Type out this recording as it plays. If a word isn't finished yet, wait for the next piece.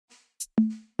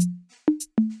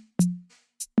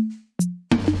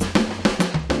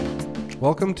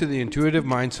Welcome to the Intuitive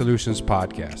Mind Solutions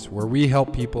podcast, where we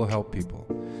help people help people.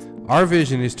 Our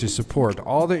vision is to support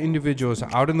all the individuals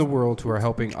out in the world who are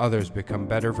helping others become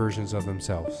better versions of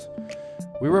themselves.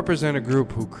 We represent a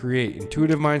group who create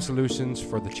intuitive mind solutions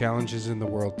for the challenges in the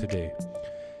world today.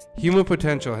 Human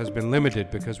potential has been limited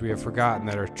because we have forgotten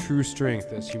that our true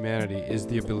strength as humanity is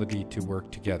the ability to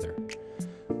work together.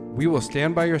 We will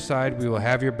stand by your side, we will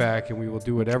have your back, and we will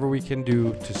do whatever we can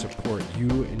do to support you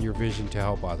and your vision to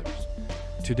help others.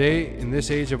 Today, in this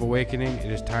age of awakening,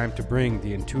 it is time to bring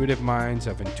the intuitive minds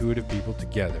of intuitive people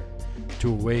together to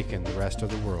awaken the rest of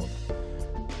the world.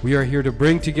 We are here to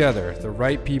bring together the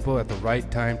right people at the right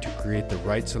time to create the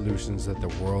right solutions that the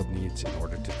world needs in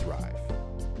order to thrive.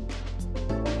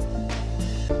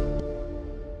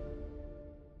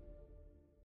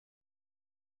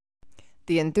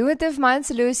 The Intuitive Mind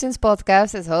Solutions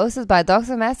podcast is hosted by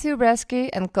Dr. Matthew Bresky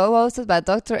and co-hosted by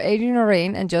Dr. Adrian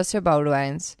Orain and Joshua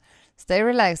Boudewijns. Stay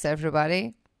relaxed,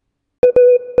 everybody.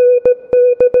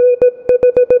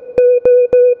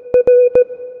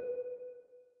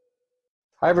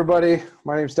 Hi, everybody.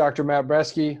 My name is Dr. Matt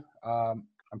Bresky.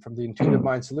 I'm from the Intuitive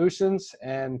Mind Solutions,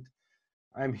 and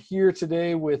I'm here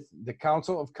today with the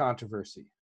Council of Controversy.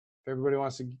 If everybody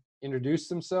wants to introduce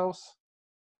themselves,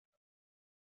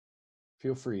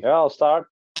 feel free. Yeah, I'll start.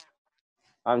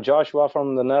 I'm Joshua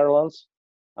from the Netherlands.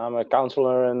 I'm a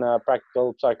counselor in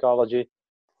practical psychology,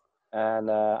 and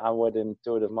I'm with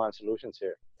Intuitive Mind Solutions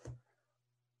here.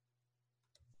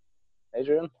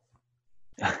 Adrian?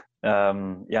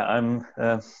 I'm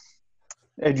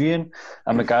Adrian.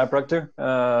 I'm a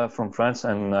chiropractor from France,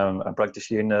 and I practice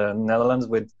here in the Netherlands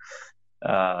with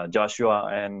Joshua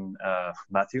and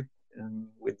Matthew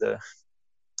with the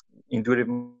Intuitive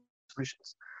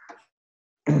Solutions.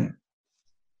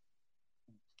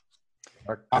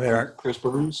 There, Chris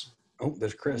Burns. Oh,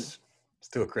 there's Chris.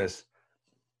 Still Chris.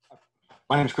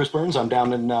 My name is Chris Burns. I'm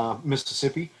down in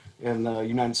Mississippi in the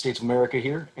United States of America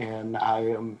here, and I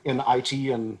am in IT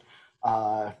and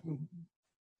I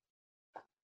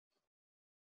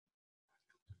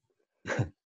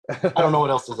don't know what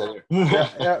else to say there.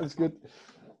 yeah, it's good.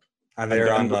 I'm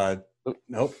there on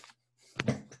nope.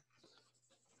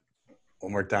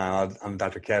 One more time. I'm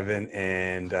Dr. Kevin,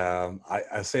 and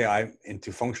I say I'm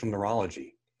into functional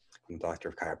neurology. I'm a doctor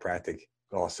of chiropractic,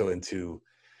 but also into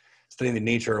studying the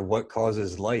nature of what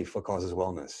causes life, what causes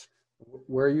wellness.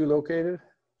 Where are you located?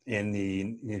 In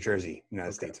the New Jersey,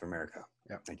 United States of America.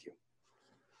 Yeah. Thank you.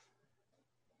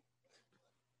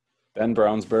 Ben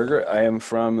Brownsberger. I am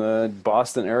from the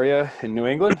Boston area in New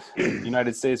England,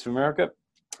 United States of America.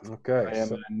 Okay. I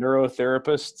am a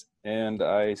neurotherapist, and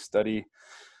I study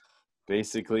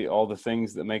basically all the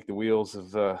things that make the wheels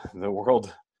of the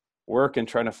world work and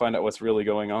trying to find out what's really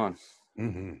going on.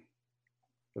 Mm-hmm.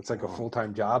 It's like a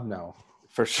full-time job now.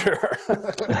 For sure.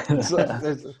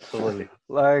 Totally.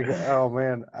 Like, oh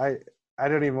man, I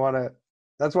don't even want to.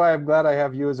 That's why I'm glad I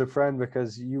have you as a friend,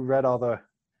 because you read all the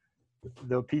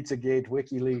Pizzagate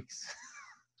WikiLeaks.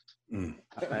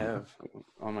 I have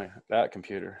on that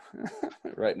computer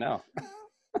right now.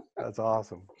 That's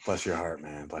awesome. Bless your heart,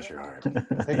 man. Bless your heart.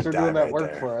 Thanks for doing that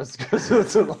work for us, because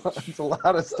it's a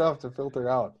lot of stuff to filter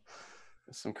out.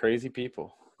 Some crazy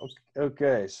people.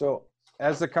 Okay, so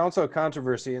as the Council of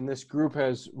Controversy, and this group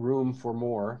has room for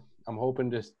more, I'm hoping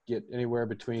to get anywhere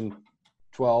between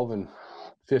 12 and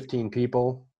 15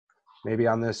 people maybe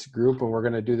on this group, and we're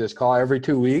going to do this call every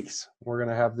 2 weeks. We're going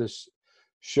to have this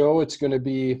show. It's going to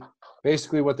be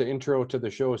basically what the intro to the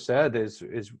show said is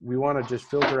we want to just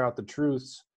filter out the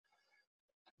truths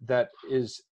that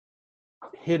is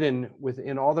hidden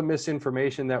within all the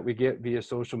misinformation that we get via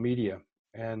social media.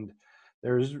 And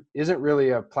there isn't really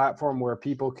a platform where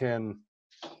people can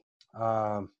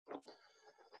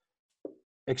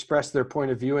express their point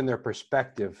of view and their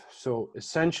perspective. So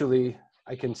essentially,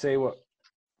 I can say what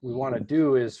we want to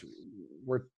do is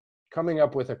we're coming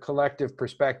up with a collective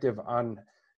perspective on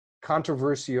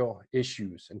controversial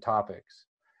issues and topics.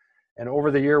 And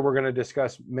over the year, we're going to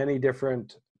discuss many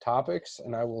different topics,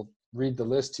 and I will read the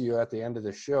list to you at the end of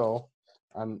the show.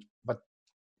 But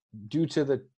due to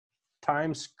the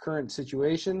time's current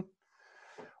situation,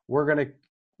 we're going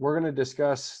to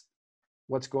discuss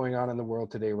what's going on in the world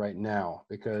today right now,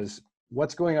 because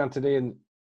what's going on today in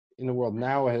the world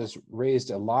now has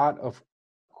raised a lot of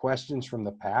questions from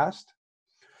the past.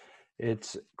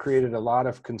 It's created a lot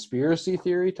of conspiracy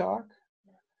theory talk.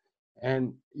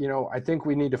 And, I think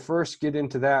we need to first get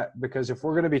into that, because if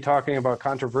we're going to be talking about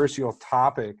controversial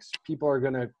topics, people are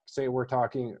going to say we're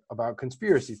talking about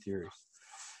conspiracy theories.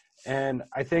 And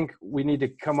I think we need to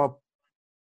come up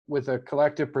with a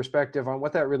collective perspective on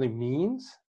what that really means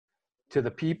to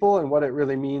the people and what it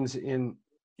really means in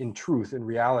truth, in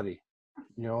reality,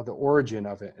 you know, the origin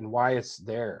of it and why it's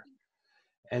there.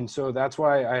 And so that's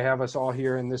why I have us all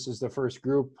here. And this is the first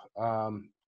group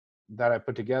that I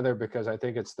put together, because I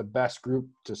think it's the best group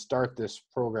to start this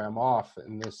program off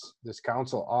and this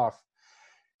council off.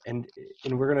 And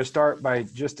we're going to start by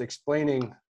just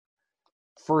explaining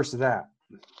first that.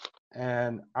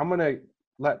 And I'm going to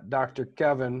let Dr.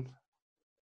 Kevin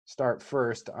start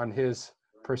first on his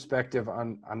perspective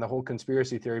on the whole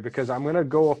conspiracy theory, because I'm going to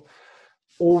go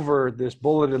over this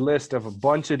bulleted list of a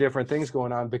bunch of different things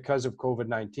going on because of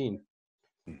COVID-19.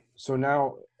 So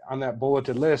now on that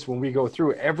bulleted list, when we go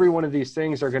through, every one of these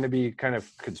things are going to be kind of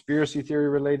conspiracy theory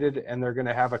related, and they're going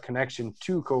to have a connection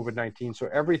to COVID-19. So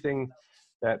everything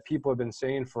that people have been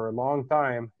saying for a long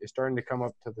time is starting to come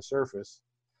up to the surface.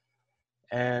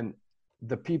 And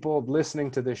the people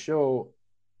listening to this show,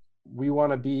 we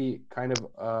want to be kind of,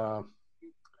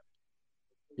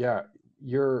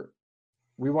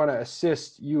 we want to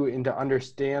assist you in to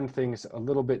understand things a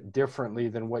little bit differently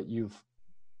than what you've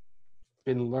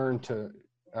been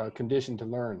conditioned to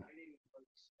learn.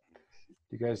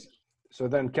 You guys, so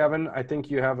then Kevin, I think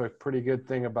you have a pretty good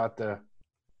thing about the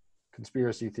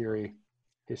conspiracy theory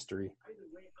history.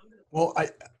 Well,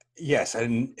 yes,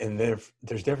 and there's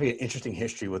definitely an interesting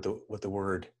history with the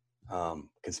word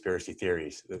conspiracy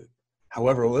theories.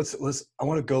 However, I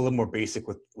want to go a little more basic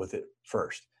with it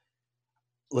first.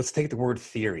 Let's take the word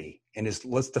theory and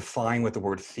let's define what the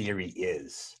word theory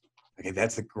is. Okay,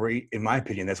 that's in my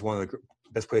opinion, that's one of the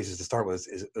best places to start with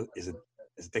is a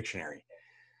dictionary.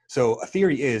 So a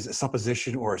theory is a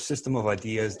supposition or a system of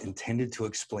ideas intended to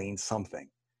explain something,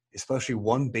 especially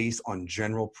one based on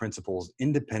general principles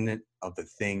independent of the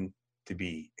thing to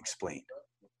be explained.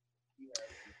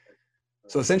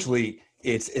 So essentially,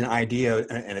 it's an idea,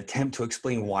 an attempt to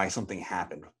explain why something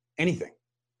happened, anything.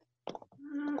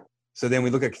 So then we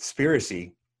look at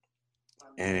conspiracy,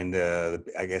 and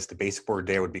I guess the basic word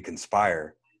there would be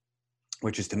conspire,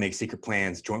 which is to make secret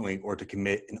plans jointly or to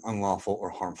commit an unlawful or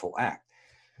harmful act.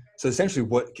 So essentially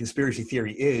what conspiracy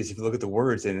theory is, if you look at the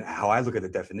words and how I look at the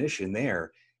definition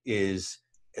there, is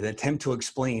an attempt to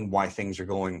explain why things are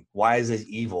going, why is this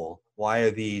evil? Why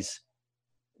are these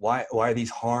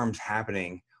harms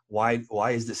happening? Why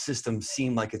does the system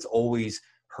seem like it's always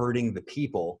hurting the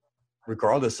people,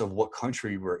 regardless of what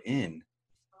country we're in?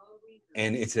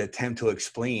 And it's an attempt to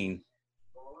explain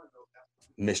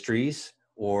mysteries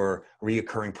or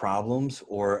reoccurring problems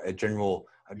or a general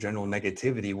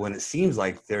negativity when it seems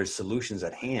like there's solutions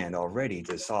at hand already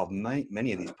to solve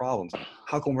many of these problems.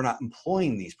 How come we're not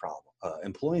employing these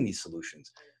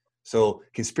solutions? So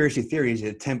conspiracy theory is an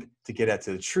attempt to get at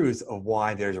the truth of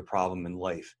why there's a problem in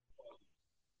life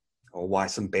or why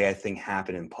some bad thing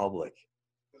happened in public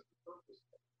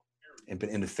and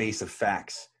in the face of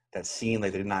facts that seem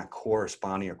like they're not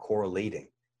corresponding or correlating.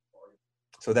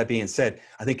 So that being said,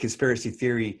 I think conspiracy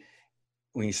theory,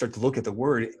 when you start to look at the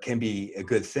word, it can be a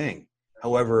good thing.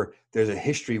 However, there's a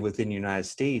history within the United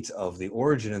States of the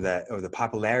origin of that, or the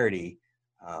popularity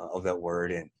of that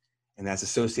word, and that's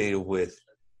associated with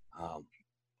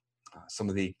some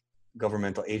of the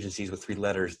governmental agencies with 3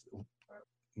 letters,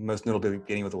 most notably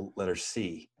beginning with the letter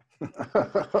C,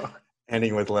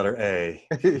 ending with the letter A.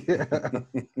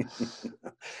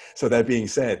 So that being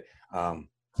said,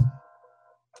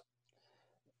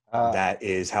 that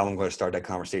is how I'm going to start that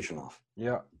conversation off.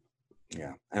 Yeah.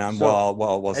 And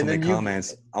while somebody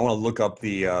comments, I want to look up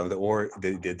the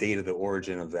date of the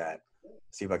origin of that.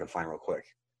 See if I can find real quick.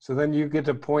 So then you get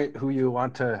to point who you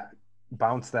want to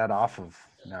bounce that off of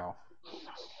now,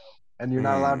 and you're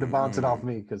not allowed to bounce it off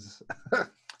me because.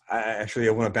 I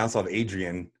want to bounce off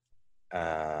Adrian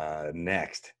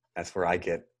next. That's where I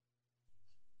get.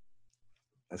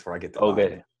 The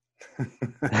okay.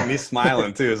 And he's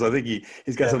smiling too, so I think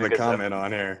he's got something to comment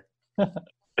on here.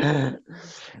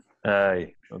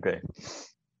 Okay.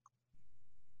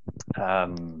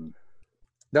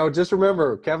 No, just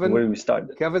remember, Kevin. Where do we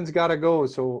start? Kevin's got to go,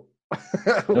 so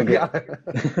we gotta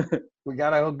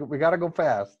go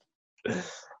fast.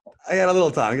 I got a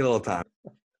little time.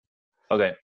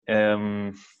 Okay.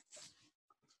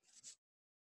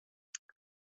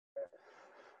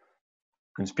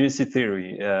 Conspiracy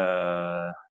theory.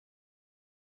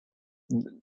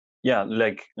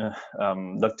 Like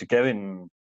Dr. Kevin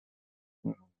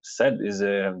said, is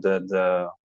the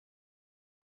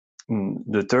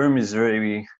term is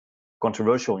very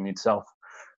controversial in itself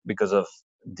because of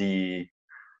the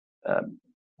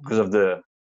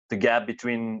gap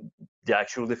between the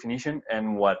actual definition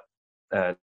and what.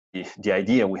 The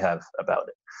idea we have about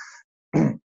it.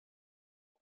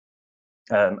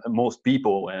 most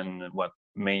people and what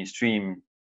mainstream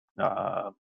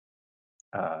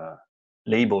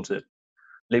labels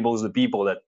the people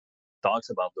that talks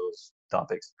about those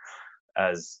topics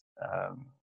as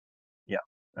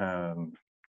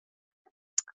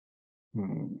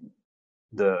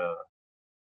the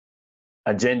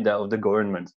agenda of the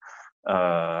government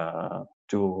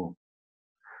to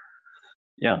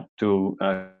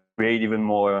create even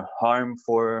more harm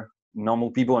for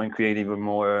normal people and create even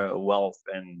more wealth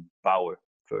and power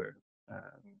for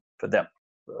them,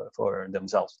 for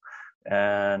themselves,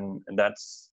 and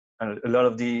that's a lot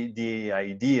of the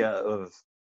idea of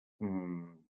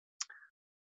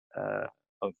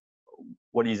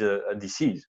what is a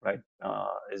disease, right?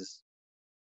 Is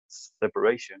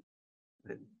separation.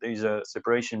 There is a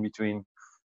separation between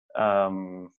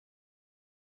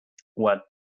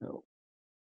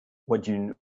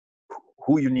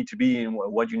who you need to be and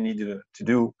what you need to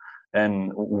do,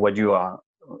 and what you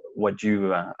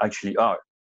actually are,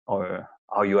 or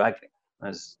how you're acting.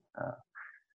 As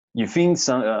you think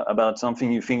about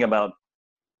something, you think about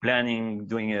planning,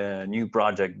 doing a new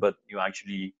project, but you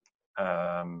actually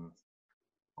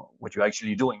what you're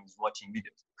actually doing is watching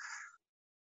videos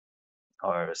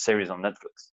or a series on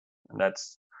Netflix, and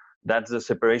that's the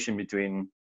separation between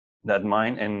that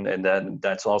mind and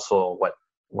that's also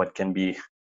what can be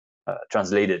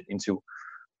translated into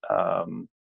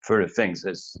further things.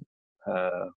 As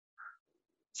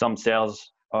some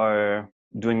cells are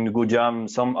doing a good job,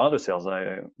 some other cells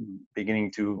are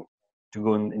beginning to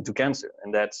go into cancer,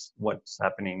 and that's what's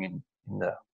happening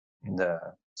in the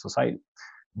society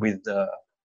with the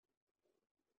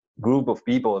group of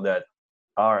people that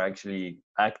are actually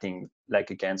acting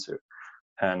like a cancer,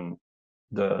 and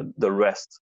the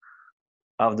rest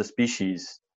of the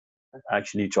species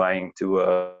actually trying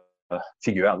to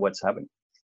figure out what's happening.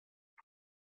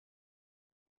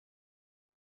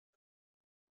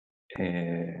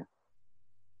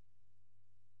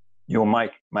 Your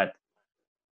mic, Matt.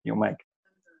 Your mic.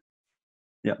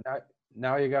 Yeah.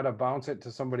 Now you got to bounce it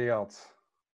to somebody else.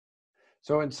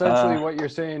 So essentially, what you're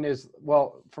saying is,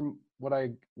 well, from what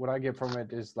I get from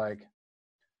it is like,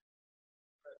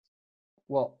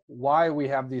 well, why we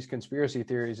have these conspiracy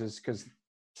theories is because,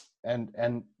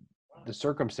 and the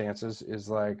circumstances is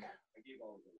like,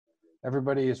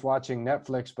 everybody is watching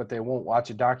Netflix, but they won't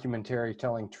watch a documentary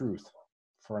telling truth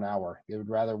for an hour. They would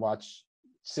rather watch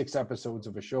 6 episodes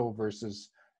of a show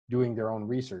versus doing their own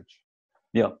research.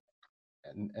 Yeah.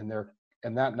 And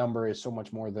that number is so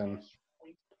much more than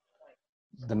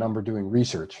the number doing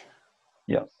research.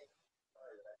 Yeah.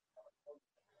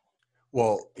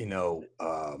 Well,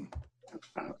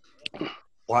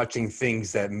 watching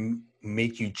things that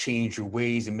make you change your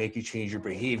ways and make you change your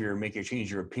behavior, make you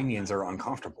change your opinions are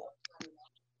uncomfortable.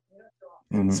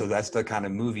 Mm-hmm. And so that's the kind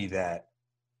of movie that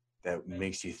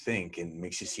makes you think and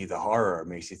makes you see the horror,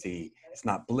 makes you see it's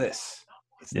not bliss.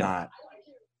 It's not.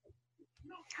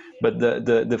 But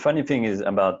the funny thing is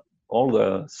about all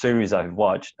the series I've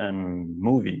watched and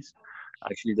movies,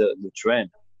 actually the trend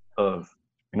of,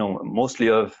 mostly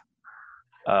of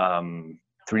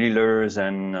thrillers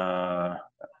and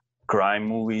crime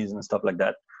movies and stuff like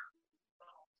that.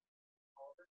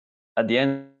 At the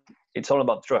end, it's all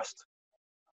about trust.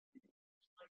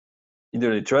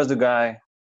 Either they trust the guy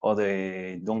or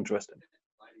they don't trust him.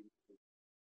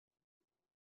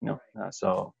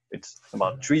 So it's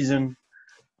about treason,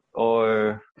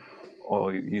 or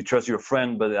you trust your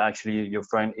friend, but actually your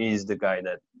friend is the guy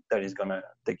that is gonna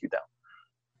take you down.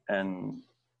 And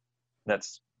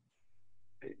that's,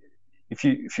 if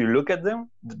you look at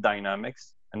them, the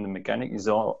dynamics and the mechanic is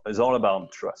all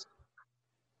about trust.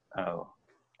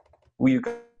 Who you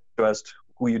trust,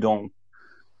 who you don't,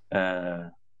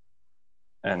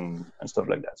 and stuff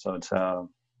like that. So it's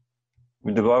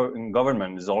with the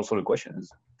government is also the question: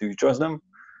 is do you trust them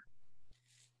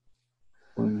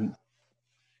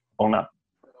or not?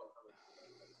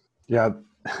 Yeah.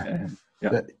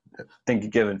 Thank you,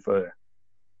 Kevin, for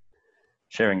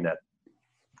sharing that.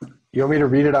 You want me to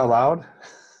read it out loud?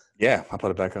 Yeah, I'll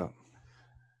put it back up.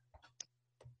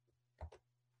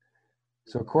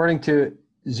 So according to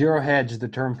Zero Hedge, the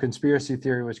term conspiracy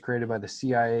theory was created by the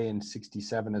CIA in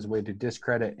 '67 as a way to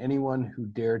discredit anyone who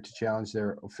dared to challenge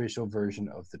their official version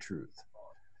of the truth.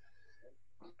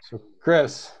 So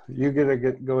Chris, you get to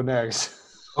go next.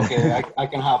 Okay, I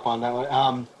can hop on that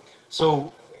one.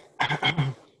 So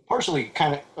partially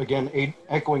kind of, again,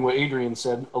 echoing what Adrian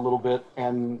said a little bit,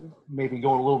 and maybe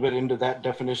going a little bit into that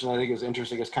definition, I think is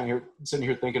interesting. I was kind of sitting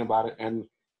here thinking about it, and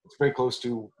it's very close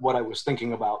to what I was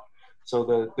thinking about.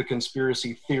 So the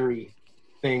conspiracy theory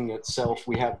thing itself,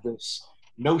 we have this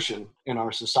notion in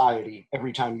our society.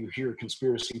 Every time you hear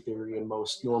conspiracy theory, and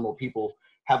most normal people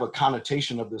have a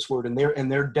connotation of this word, and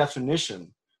their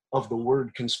definition of the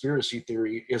word conspiracy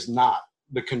theory is not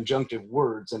the conjunctive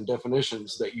words and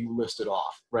definitions that you listed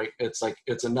off, right? It's like,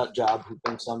 it's a nut job who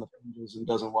thinks on the pages and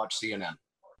doesn't watch CNN.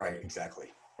 Right, exactly.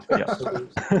 Yes. So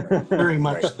there's very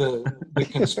much Right. the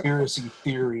conspiracy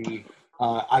theory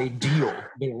ideal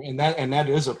there, and that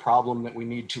is a problem that we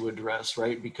need to address,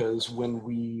 right? Because when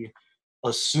we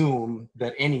assume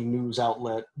that any news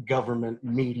outlet, government,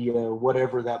 media,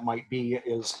 whatever that might be,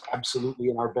 is absolutely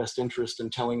in our best interest in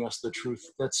telling us the truth,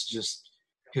 that's just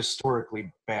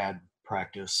historically bad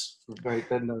practice, right?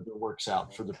 That never works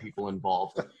out for the people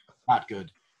involved. Not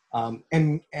good.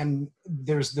 And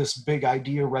there's this big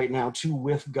idea right now too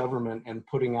with government and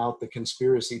putting out the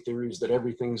conspiracy theories that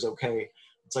everything's okay.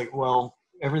 It's like, well,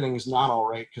 everything's not all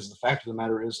right, because the fact of the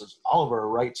matter is all of our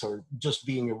rights are just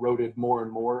being eroded more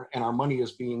and more, and our money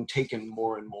is being taken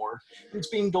more and more. It's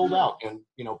being doled out, and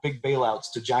big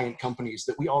bailouts to giant companies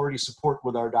that we already support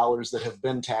with our dollars that have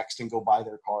been taxed and go buy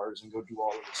their cars and go do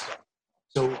all of this stuff.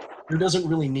 So there doesn't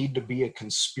really need to be a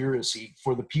conspiracy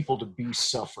for the people to be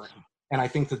suffering. And I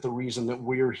think that the reason that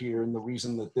we're here, and the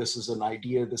reason that this is an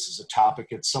idea, this is a topic,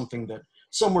 it's something that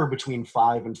somewhere between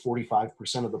 5 and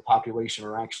 45% of the population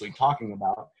are actually talking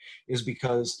about, is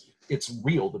because it's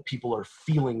real. The people are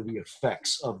feeling the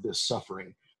effects of this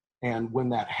suffering. And when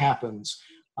that happens,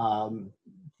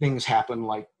 things happen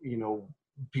like,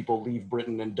 people leave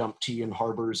Britain and dump tea in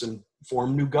harbors and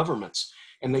form new governments.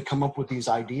 And they come up with these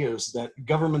ideas that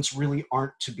governments really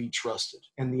aren't to be trusted.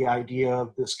 And the idea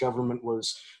of this government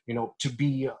was, to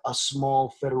be a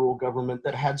small federal government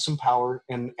that had some power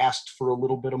and asked for a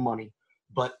little bit of money,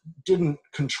 but didn't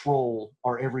control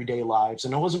our everyday lives.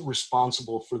 And it wasn't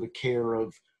responsible for the care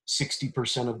of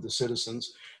 60% of the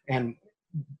citizens. And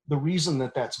the reason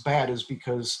that that's bad is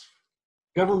because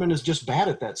government is just bad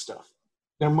at that stuff.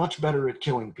 They're much better at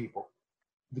killing people.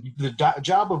 The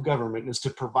job of government is to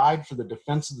provide for the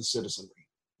defense of the citizenry,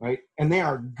 right? And they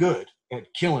are good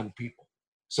at killing people.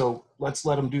 So let's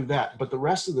let them do that. But the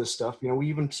rest of this stuff, we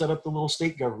even set up the little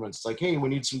state governments. It's like, hey, we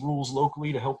need some rules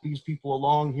locally to help these people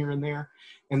along here and there.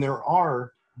 And there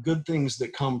are good things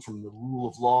that come from the rule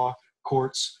of law,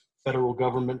 courts, federal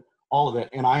government, all of that.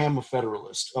 And I am a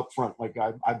federalist up front. Like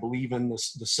I believe in the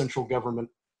central government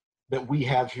that we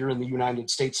have here in the United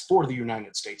States for the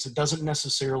United States. It doesn't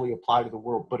necessarily apply to the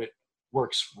world, but it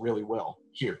works really well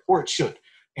here, or it should.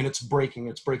 And it's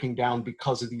breaking down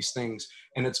because of these things.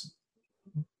 And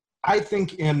I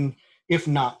think if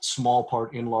not small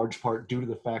part, in large part, due to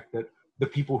the fact that the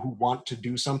people who want to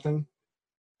do something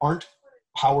aren't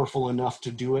powerful enough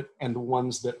to do it. And the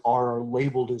ones that are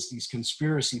labeled as these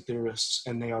conspiracy theorists,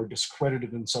 and they are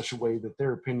discredited in such a way that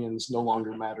their opinions no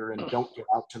longer matter and don't get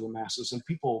out to the masses. And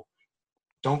people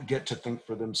don't get to think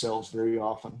for themselves very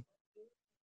often.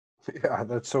 Yeah,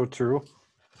 that's so true.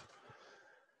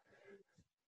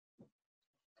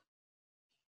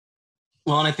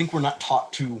 Well, and I think we're not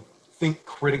taught to think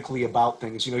critically about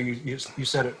things. You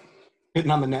said it, hitting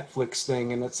on the Netflix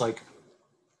thing, and it's like,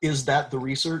 is that the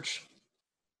research?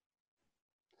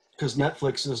 Because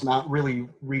Netflix is not really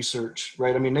research,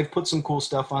 right? I mean, they've put some cool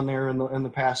stuff on there in the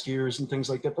past years and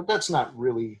things like that, but that's not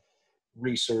really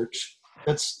research.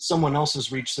 That's someone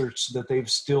else's research that they've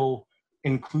still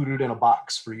included in a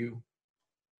box for you.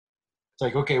 It's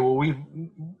like, okay, well,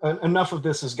 enough of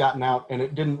this has gotten out and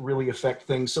it didn't really affect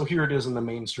things. So here it is in the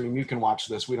mainstream. You can watch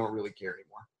this. We don't really care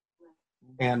anymore.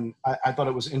 And I thought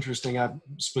it was interesting.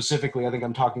 Specifically, I think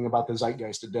I'm talking about the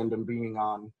Zeitgeist Addendum being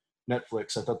on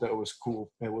Netflix. I thought that was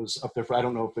cool. It was up there I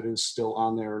don't know if it is still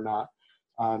on there or not.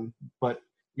 But,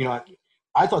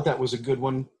 I thought that was a good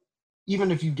one.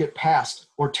 Even if you get past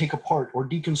or take apart or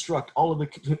deconstruct all of the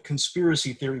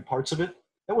conspiracy theory parts of it,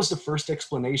 that was the first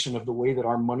explanation of the way that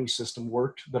our money system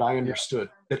worked that I understood,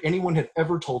 that anyone had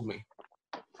ever told me.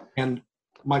 And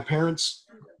my parents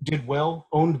did well,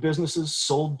 owned businesses,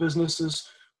 sold businesses,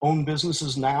 own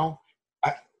businesses now,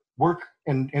 work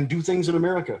and do things in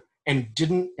America, and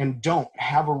didn't and don't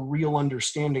have a real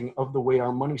understanding of the way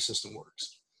our money system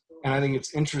works. And I think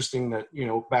it's interesting that,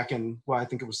 back in, I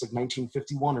think it was like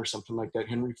 1951 or something like that,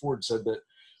 Henry Ford said that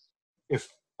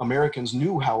if Americans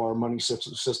knew how our money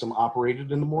system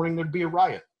operated in the morning, there'd be a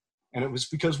riot. And it was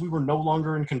because we were no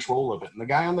longer in control of it. And the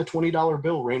guy on the $20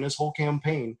 bill ran his whole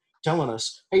campaign telling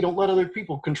us, hey, don't let other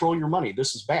people control your money.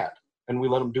 This is bad. And we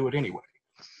let them do it anyway.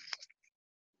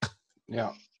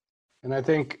 Yeah. And I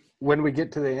think when we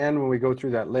get to the end, when we go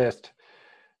through that list,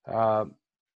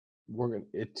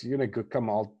 it's going to come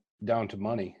all down to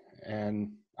money.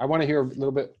 And I want to hear a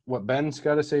little bit what Ben's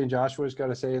got to say and Joshua's got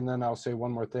to say, and then I'll say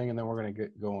one more thing, and then we're going to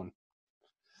get going.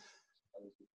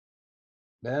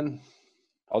 Ben?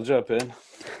 I'll jump in.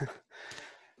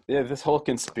 Yeah, this whole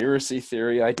conspiracy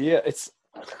theory idea, it's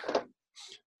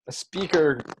a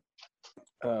speaker,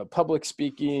 public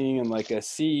speaking, and like a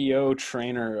CEO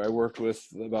trainer I worked with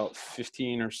about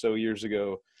 15 or so years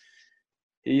ago.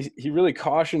 He really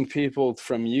cautioned people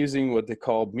from using what they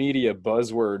called media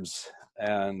buzzwords,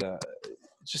 and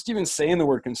just even saying the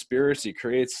word conspiracy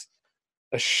creates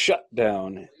a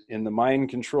shutdown in the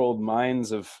mind-controlled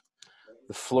minds of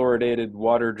the fluoridated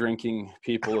water-drinking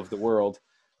people of the world.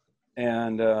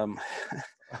 And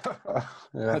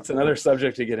that's another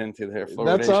subject to get into there.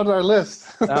 That's on our list.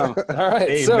 All right.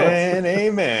 Amen.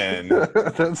 Amen.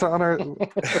 That's on our. Can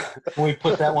we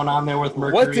put that one on there with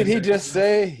Mercury? What did he just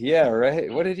say? Yeah,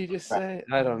 right. What did he just say?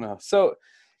 I don't know. So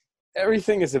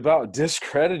everything is about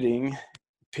discrediting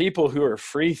people who are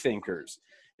free thinkers.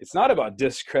 It's not about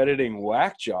discrediting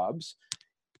whack jobs.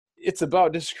 It's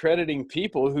about discrediting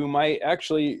people who might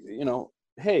actually,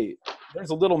 hey, there's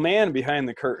a little man behind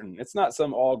the curtain. It's not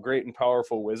some all great and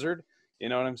powerful wizard. You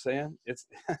know what I'm saying? It's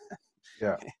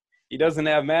yeah. He doesn't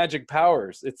have magic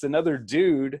powers. It's another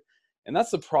dude. And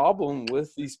that's the problem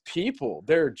with these people.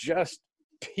 They're just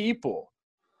people.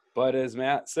 But as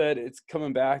Matt said, it's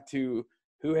coming back to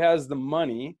who has the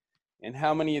money, and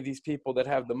how many of these people that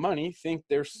have the money think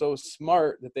they're so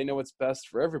smart that they know what's best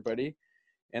for everybody.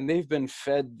 And they've been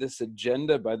fed this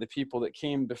agenda by the people that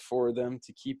came before them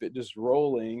to keep it just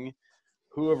rolling.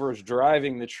 Whoever's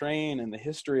driving the train and the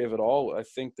history of it all, I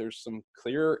think there's some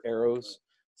clear arrows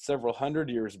several hundred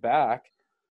years back.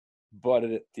 But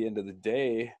at the end of the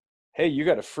day, hey, you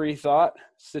got a free thought?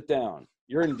 Sit down.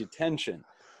 You're in detention.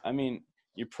 I mean,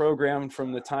 you programmed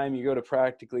from the time you go to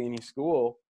practically any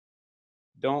school.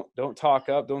 Don't talk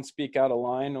up. Don't speak out of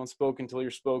line. Don't speak until you're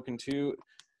spoken to.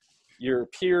 Your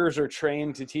peers are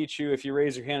trained to teach you, if you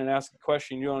raise your hand and ask a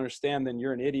question you don't understand, then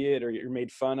you're an idiot or you're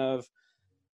made fun of.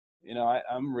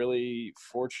 I'm really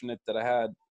fortunate that I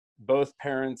had both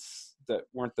parents that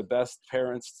weren't the best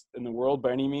parents in the world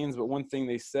by any means, but one thing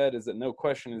they said is that no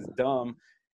question is dumb.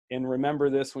 And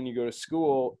remember this, when you go to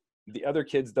school, the other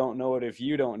kids don't know it if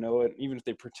you don't know it. Even if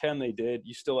they pretend they did,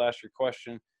 you still ask your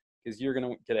question, because you're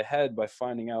going to get ahead by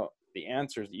finding out the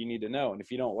answers that you need to know. And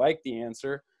if you don't like the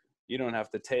answer, you don't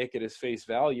have to take it as face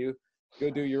value.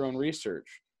 Go do your own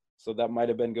research. So that might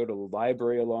have been go to the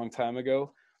library a long time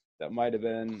ago. That might have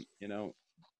been,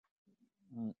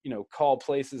 call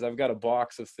places. I've got a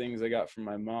box of things I got from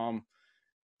my mom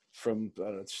from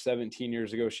 17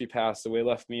 years ago. She passed away,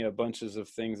 left me a bunches of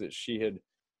things that she had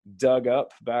dug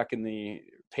up back in the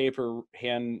paper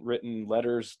handwritten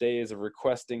letters days of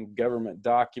requesting government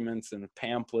documents and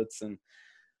pamphlets and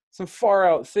some far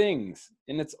out things.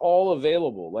 And it's all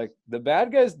available. Like, the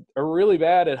bad guys are really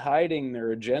bad at hiding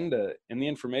their agenda and the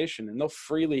information, and they'll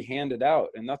freely hand it out.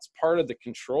 And that's part of the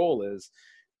control, is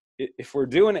if we're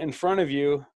doing it in front of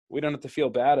you, we don't have to feel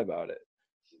bad about it.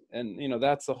 And,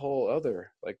 that's a whole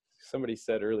other, like somebody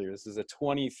said earlier, this is a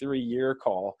 23-year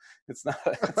call. It's not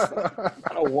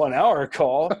a 1 hour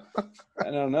call.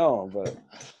 I don't know, but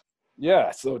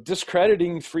yeah. So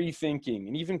discrediting free thinking,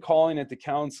 and even calling it the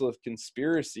Council of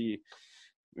Conspiracy,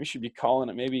 we should be calling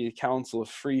it maybe the Council of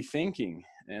Free Thinking.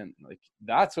 And like,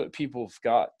 that's what people have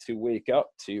got to wake up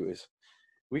to, is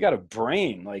we got a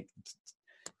brain. Like,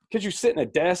 because you sit in a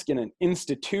desk in an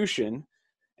institution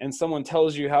and someone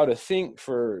tells you how to think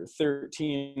for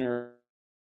 13 or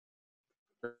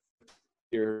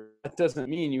that doesn't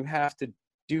mean you have to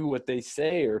do what they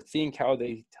say or think how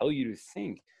they tell you to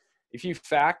think. If you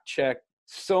fact check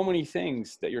so many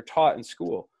things that you're taught in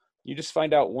school, you just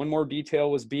find out one more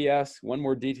detail was BS, one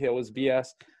more detail was BS.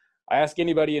 I ask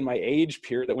anybody in my age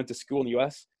peer that went to school in the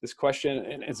US this question,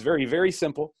 and it's very, very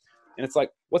simple. And it's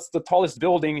like, what's the tallest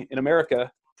building in America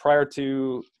prior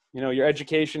to, your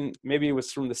education? Maybe it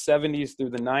was from the 70s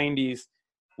through the 90s.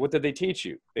 What did they teach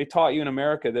you? They taught you in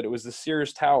America that it was the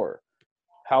Sears Tower.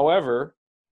 However,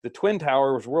 the Twin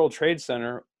Towers, World Trade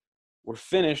Center, were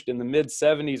finished in the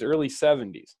mid-70s, early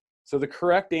 70s. So the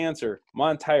correct answer,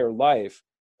 my entire life,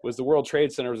 was the World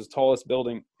Trade Center was the tallest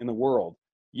building in the world.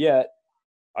 Yet,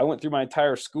 I went through my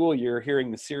entire school year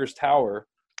hearing the Sears Tower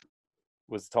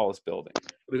was the tallest building.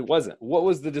 But it wasn't. What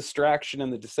was the distraction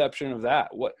and the deception of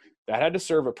that? That had to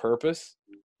serve a purpose.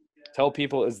 Tell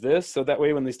people, is this? So that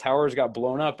way when these towers got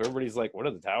blown up, everybody's like, what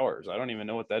are the towers? I don't even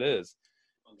know what that is.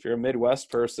 If you're a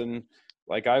Midwest person,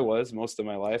 like I was most of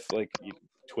my life, like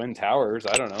Twin Towers,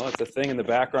 I don't know, it's a thing in the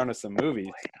background of some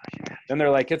movies. Then they're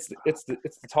like, it's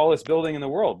the tallest building in the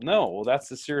world. No, well, that's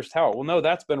the Sears Tower. Well, no,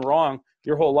 that's been wrong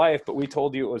your whole life, but we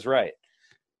told you it was right.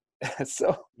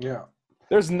 So Yeah.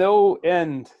 there's no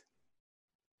end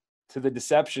to the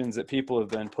deceptions that people have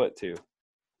been put to.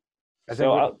 I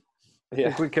So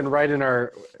think we can write in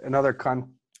another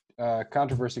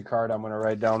controversy card I'm going to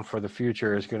write down for the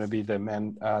future is going to be the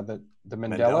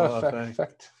Mandela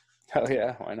effect. Oh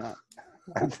yeah, why not?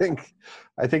 I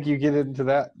think you get into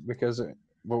that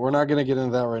but we're not going to get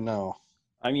into that right now.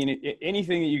 I mean,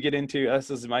 anything that you get into,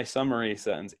 this is my summary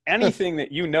sentence. Anything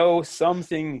that you know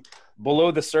something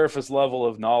below the surface level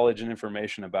of knowledge and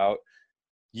information about,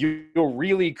 you'll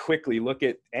really quickly look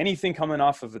at anything coming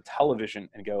off of the television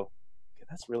and go, okay,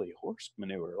 that's really horse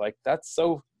manure. Like that's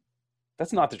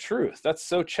not the truth. That's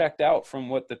so checked out from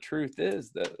what the truth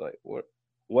is that like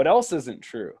what else isn't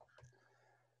true?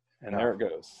 And there it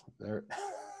goes. There.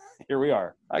 Here we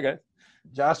are. Hi guys.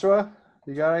 Joshua,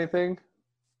 you got anything?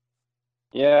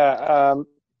 Yeah,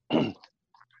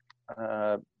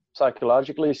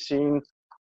 psychologically seen,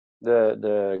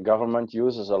 the government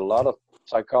uses a lot of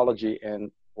psychology in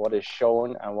what is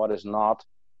shown and what is not,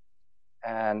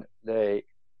 and they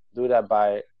do that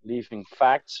by leaving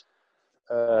facts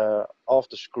off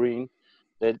the screen.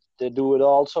 They do it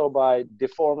also by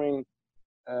deforming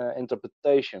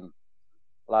interpretation,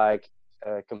 like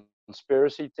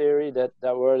conspiracy theory.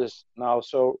 That word is now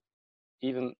so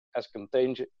even as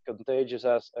contagious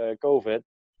as COVID.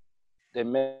 They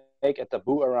make a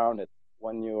taboo around it.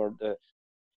 When you're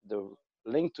the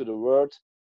link to the word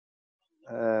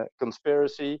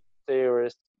conspiracy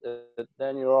theorist,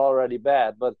 then you're already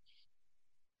bad. But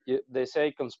they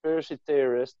say conspiracy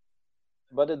theorist,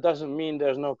 but it doesn't mean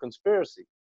there's no conspiracy.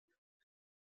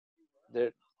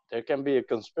 There can be a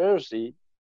conspiracy,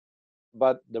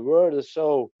 but the word is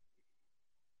so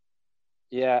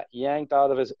yanked out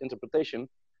of its interpretation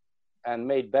and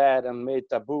made bad and made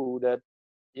taboo that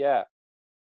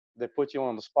they put you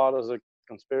on the spot as a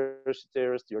conspiracy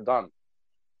theorist. You're done.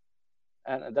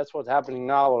 And that's what's happening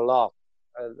now a lot.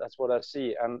 That's what I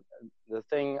see. And the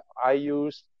thing I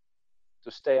use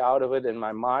to stay out of it in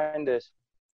my mind is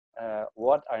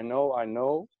what I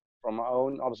know from my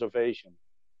own observation.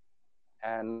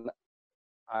 And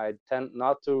I tend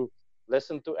not to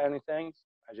listen to anything.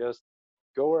 I just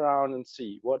go around and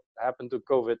see what happened to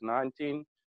COVID-19.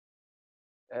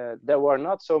 There were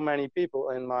not so many people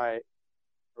in my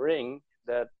ring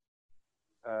that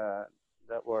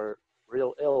were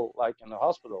real ill, like in the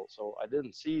hospital. So I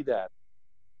didn't see that.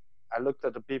 I looked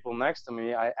at the people next to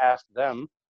me. I asked them,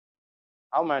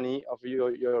 how many of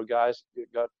your guys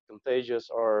got contagious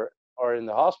or in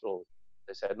the hospital?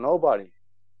 They said nobody.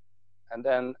 And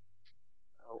then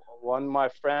my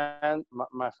friend,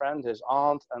 his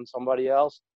aunt, and somebody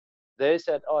else, they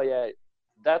said, oh yeah,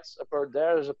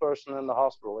 there is a person in the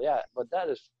hospital. Yeah, but that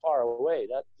is far away.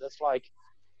 That's like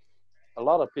a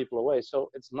lot of people away. So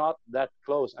it's not that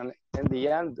close. And in the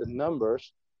end, the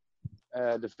numbers,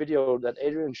 the video that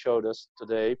Adrian showed us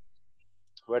today,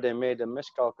 where they made a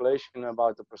miscalculation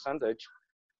about the percentage,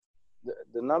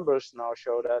 the numbers now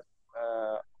show that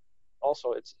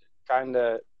also it's kind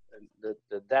of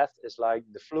the death is like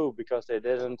the flu, because they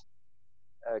didn't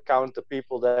count the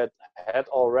people that had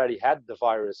already had the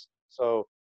virus. So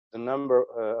the number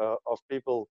of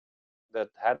people that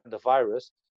had the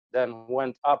virus then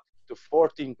went up to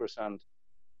 14%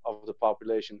 of the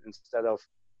population instead of,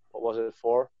 what was it,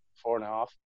 4.5.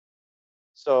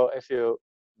 So if you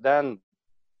then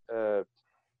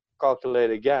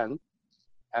calculate again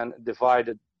and divide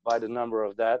it by the number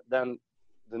of that, then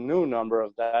the new number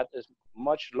of that is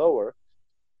much lower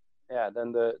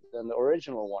than the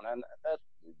original one. And that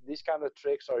these kind of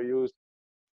tricks are used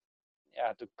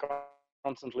to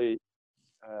constantly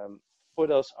put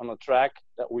us on a track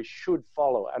that we should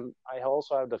follow. And I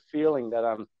also have the feeling that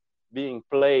I'm being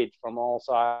played from all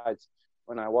sides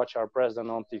when I watch our president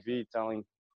on TV telling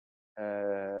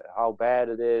how bad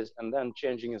it is, and then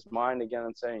changing his mind again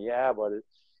and saying, but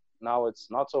now it's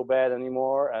not so bad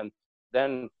anymore. And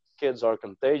then kids are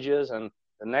contagious, and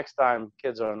the next time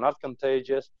kids are not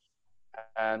contagious.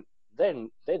 And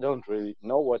then they don't really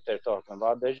know what they're talking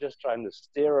about. They're just trying to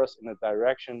steer us in a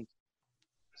direction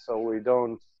so we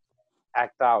don't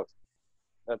act out.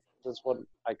 That's what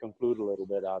I conclude a little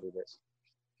bit out of this.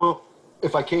 Well,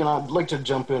 if I can, I'd like to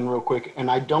jump in real quick. And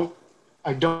I don't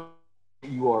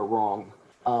you are wrong.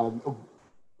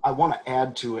 I want to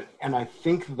add to it. And I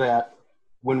think that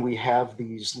when we have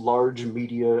these large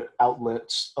media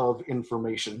outlets of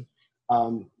information,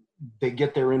 they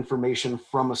get their information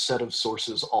from a set of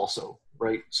sources also,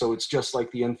 right? So it's just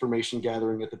like the information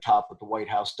gathering at the top of the White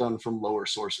House done from lower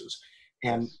sources.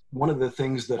 And one of the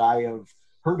things that I have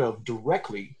heard of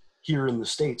directly here in the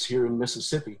States, here in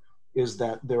Mississippi, is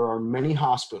that there are many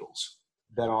hospitals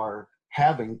that are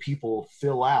having people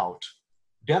fill out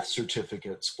death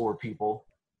certificates for people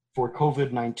for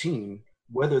COVID-19,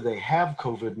 whether they have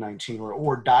COVID-19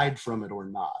 or died from it or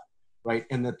not, right?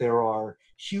 And that there are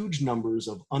huge numbers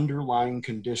of underlying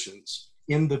conditions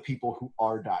in the people who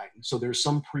are dying. So there's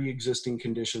some pre-existing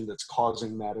condition that's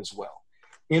causing that as well.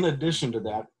 In addition to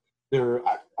that,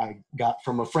 I got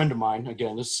from a friend of mine,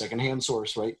 again, this is secondhand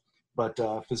source, right? But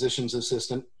physician's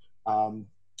assistant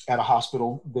at a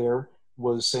hospital there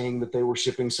was saying that they were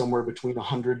shipping somewhere between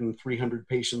 100 and 300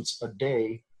 patients a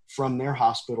day from their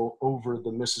hospital over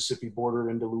the Mississippi border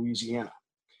into Louisiana.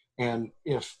 And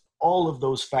if all of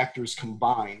those factors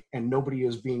combine and nobody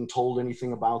is being told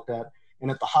anything about that, and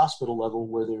at the hospital level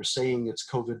where they're saying it's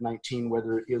COVID-19,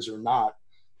 whether it is or not,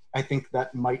 I think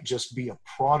that might just be a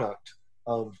product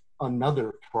of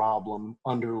another problem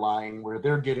underlying where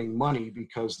they're getting money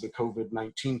because the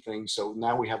COVID-19 thing. So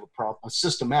now we have a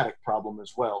systematic problem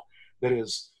as well that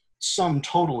is sum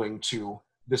totaling to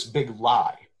this big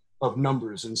lie of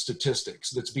numbers and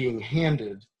statistics that's being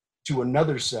handed to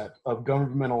another set of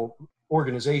governmental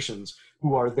organizations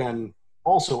who are then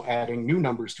also adding new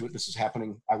numbers to it. This is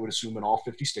happening, I would assume, in all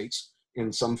 50 states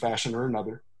in some fashion or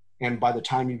another. And by the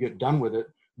time you get done with it,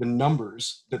 the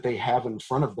numbers that they have in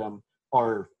front of them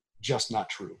are just not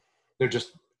true. They're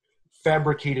just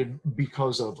fabricated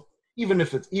because of, even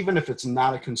if it's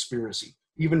not a conspiracy,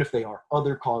 even if they are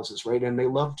other causes, right? And they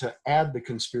love to add the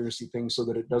conspiracy thing so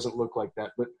that it doesn't look like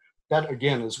that. But that,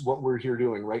 again, is what we're here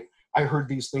doing, right? I heard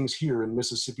these things here in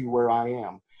Mississippi where I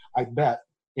am. I bet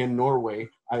in Norway,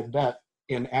 I bet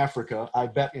in Africa, I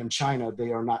bet in China,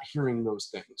 they are not hearing those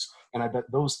things. And I bet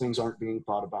those things aren't being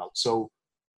thought about. So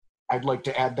I'd like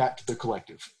to add that to the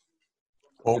collective.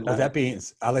 Well, with that being,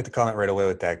 I'd like to comment right away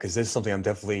with that, because this is something I'm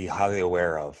definitely highly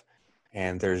aware of.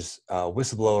 And there's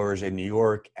whistleblowers in New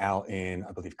York, out in,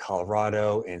 I believe,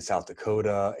 Colorado and South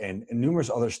Dakota, and numerous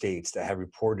other states that have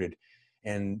reported.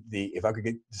 And if I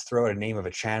could just throw out a name of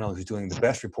a channel who's doing the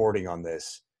best reporting on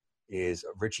this, is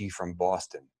Richie from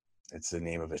Boston. It's the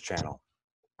name of his channel.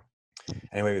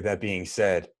 Anyway, with that being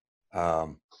said,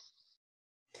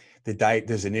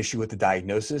 there's an issue with the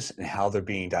diagnosis and how they're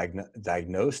being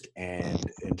diagnosed. And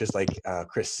just like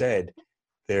Chris said,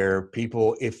 there are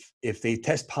people, if they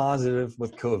test positive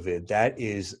with COVID, that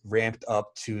is ramped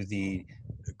up to the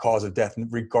cause of death,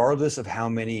 regardless of how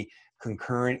many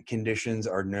concurrent conditions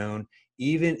are known.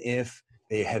 Even if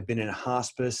they have been in a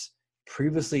hospice,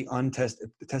 previously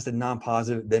tested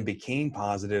non-positive, then became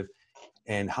positive,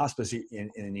 and hospice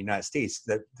in the United States,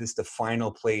 that this is the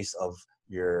final place of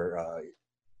your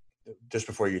just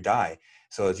before you die.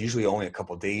 So it's usually only a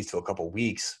couple of days to a couple of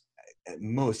weeks, at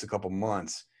most a couple of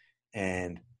months,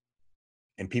 and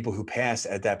people who pass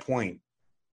at that point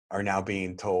are now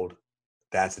being told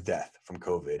that's a death from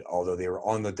COVID, although they were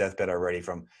on the deathbed already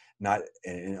from not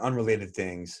in unrelated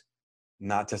things,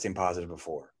 not testing positive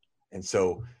before. And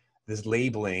so this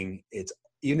labeling, it's,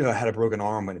 even though I had a broken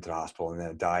arm, went into the hospital, and then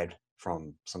I died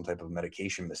from some type of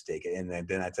medication mistake, and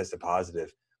then I tested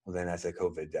positive, well, then that's a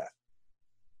COVID death.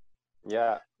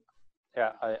 Yeah,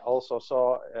 I also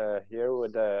saw here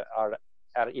with the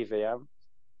RIVM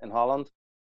in Holland.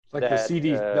 It's like that, the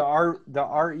the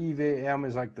RIVM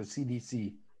is like the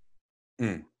CDC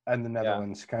and the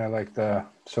Netherlands, kind of like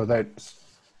so that's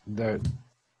the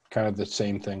kind of the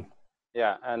same thing.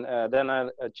 Yeah, and then I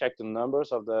checked the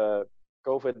numbers of the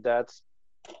COVID deaths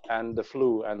and the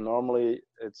flu, and normally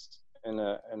it's in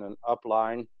an up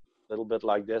line, a little bit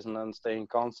like this, and then staying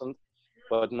constant.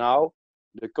 But now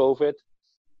the COVID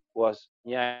was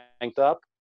yanked up,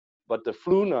 but the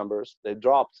flu numbers, they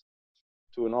dropped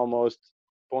to an almost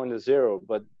 0.0,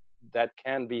 but that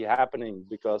can be happening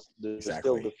because there's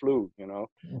still the flu, you know.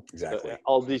 Exactly. So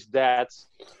all these dads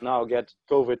now get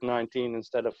COVID-19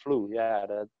 instead of flu. Yeah,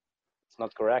 that's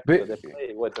not correct, but they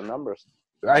play with the numbers.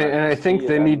 I think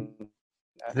they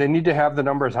need to have the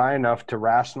numbers high enough to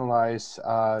rationalize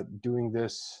doing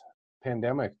this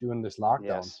pandemic, doing this lockdown.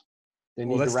 Yes. They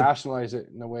need to rationalize it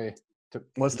in a way.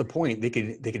 What's the point? They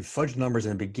could fudge numbers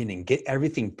in the beginning, get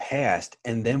everything passed,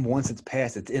 and then once it's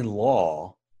passed, it's in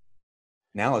law.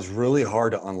 Now it's really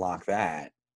hard to unlock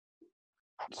that.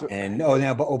 So, by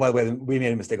the way, we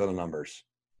made a mistake on the numbers.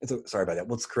 Sorry about that.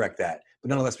 Let's correct that. But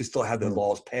nonetheless, we still have the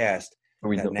laws passed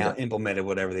that now implemented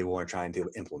whatever they were trying to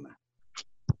implement.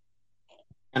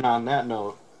 And on that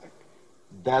note,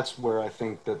 that's where I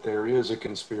think that there is a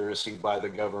conspiracy by the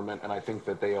government, and I think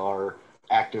that they are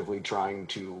actively trying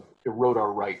to erode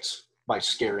our rights by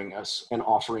scaring us and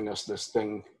offering us this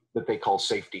thing that they call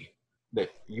safety that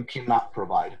you cannot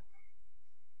provide.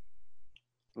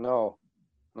 No,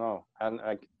 and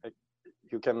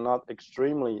you cannot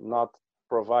extremely not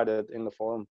provide it in the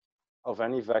form of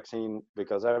any vaccine,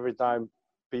 because every time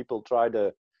people try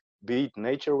to beat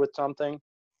nature with something,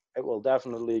 it will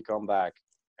definitely come back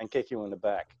and kick you in the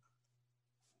back.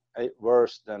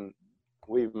 Worse than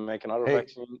we make another Hey.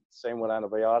 vaccine. Same with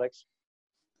antibiotics.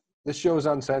 This show's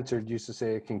uncensored. Used to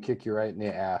say it can kick you right in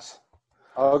the ass.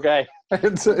 Okay.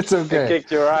 It's It okay.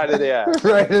 kicked you right in the ass.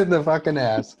 Right in the fucking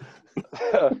ass.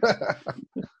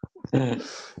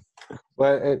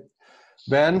 But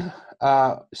Ben,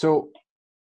 so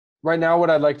right now what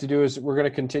I'd like to do is we're going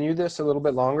to continue this a little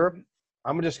bit longer.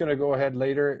 I'm just going to go ahead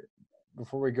later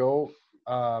before we go,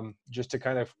 just to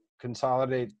kind of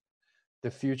consolidate the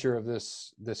future of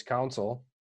this council.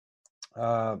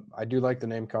 I do like the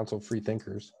name Council of Free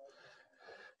Thinkers.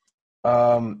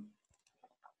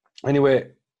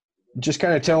 Anyway, just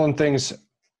kind of telling things.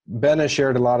 Ben has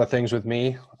shared a lot of things with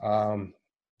me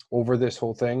over this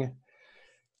whole thing.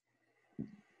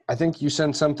 I think you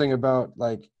sent something about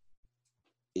like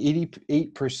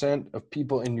 88% of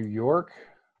people in New York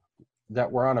that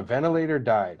were on a ventilator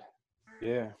died.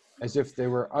 Yeah. As if they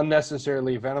were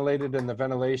unnecessarily ventilated and the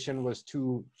ventilation was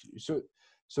too.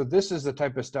 So this is the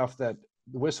type of stuff that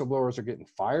the whistleblowers are getting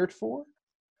fired for.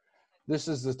 This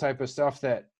is the type of stuff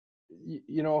that,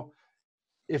 you know,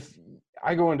 if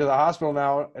I go into the hospital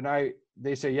now and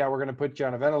they say, yeah, we're going to put you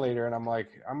on a ventilator. And I'm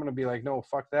going to be like, no,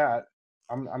 fuck that.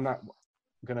 I'm not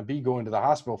going to be going to the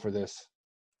hospital for this.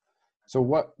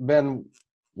 So Ben,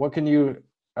 what can you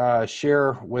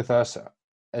share with us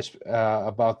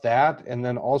about that? And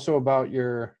then also about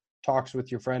your talks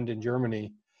with your friend in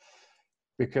Germany,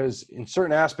 because in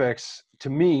certain aspects, to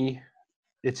me,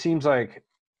 it seems like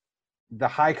the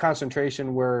high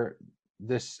concentration where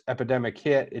this epidemic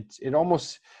hit, it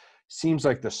almost seems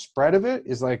like the spread of it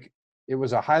is like it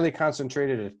was a highly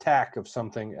concentrated attack of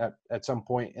something at some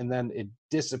point, and then it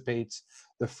dissipates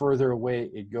the further away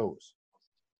it goes.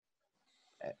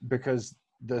 Because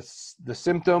the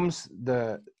symptoms,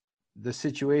 the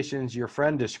situations your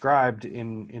friend described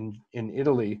in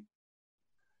Italy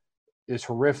is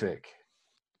horrific.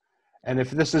 And if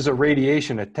this is a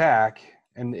radiation attack,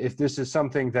 and if this is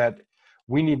something that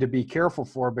we need to be careful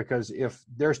for, because if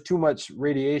there's too much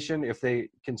radiation, if they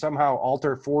can somehow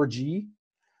alter 4G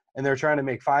and they're trying to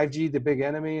make 5G the big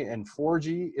enemy, and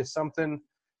 4G is something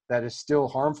that is still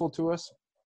harmful to us,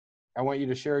 I want you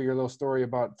to share your little story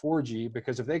about 4G,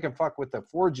 because if they can fuck with the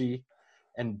 4G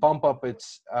and bump up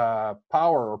its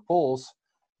power or pulse,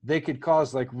 they could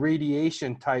cause like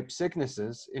radiation type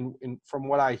sicknesses. From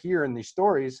what I hear in these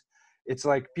stories, it's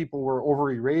like people were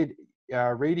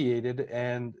radiated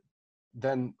and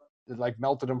then it like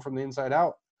melted them from the inside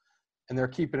out, and they're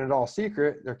keeping it all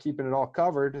secret. They're keeping it all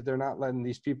covered. They're not letting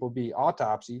these people be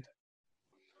autopsied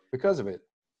because of it.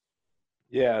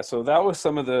 Yeah, so that was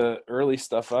some of the early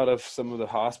stuff out of some of the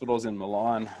hospitals in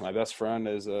Milan. My best friend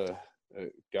is a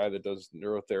guy that does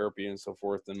neurotherapy and so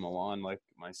forth in Milan, like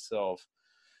myself.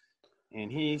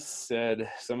 And he said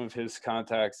some of his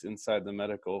contacts inside the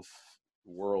medical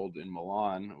world in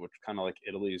Milan, which kind of like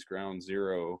Italy's ground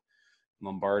zero,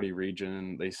 Lombardy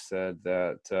region, they said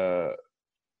that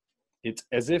it's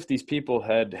as if these people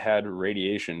had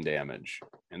radiation damage.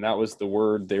 And that was the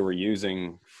word they were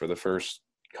using for the first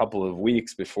couple of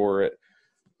weeks before it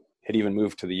had even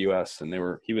moved to the US. And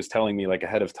he was telling me like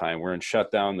ahead of time, we're in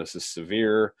shutdown, this is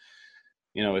severe.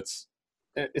 You know, it's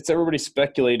everybody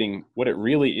speculating what it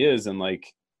really is. And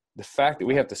like the fact that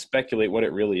we have to speculate what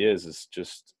it really is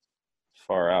just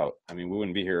far out. I mean, we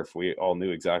wouldn't be here if we all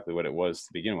knew exactly what it was to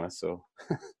begin with. So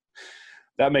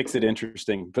that makes it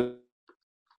interesting. But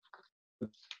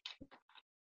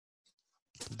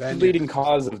Ben, the leading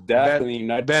cause of death in the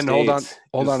United States. Ben,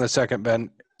 hold on a second, Ben.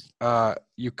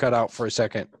 You cut out for a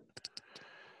second.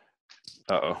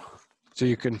 Uh-oh. So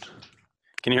you can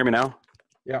you hear me now?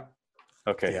 Yeah.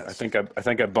 Okay. Yes. I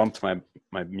think I bumped my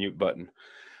mute button.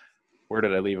 Where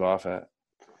did I leave off at?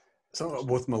 So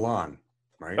with Milan,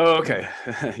 right? Oh, okay.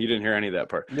 You didn't hear any of that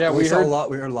part. Yeah, we heard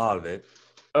heard a lot of it.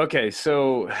 Okay,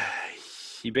 so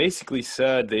he basically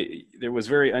said it was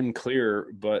very unclear,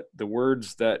 but the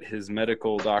words that his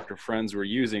medical doctor friends were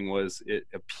using was, it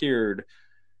appeared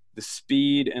the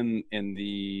speed and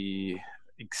the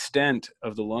extent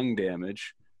of the lung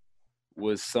damage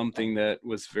was something that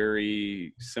was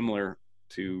very similar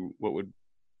to what would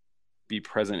be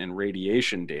present in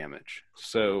radiation damage.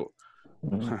 So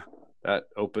that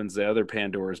opens the other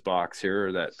Pandora's box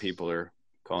here that people are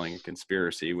calling a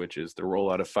conspiracy, which is the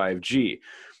rollout of 5G.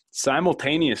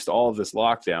 Simultaneous to all of this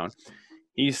lockdown,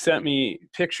 he sent me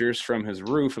pictures from his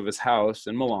roof of his house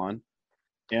in Milan.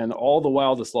 And all the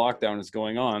while this lockdown is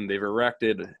going on, they've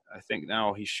erected, I think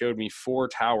now he showed me 4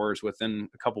 towers within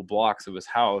a couple blocks of his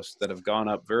house that have gone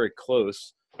up very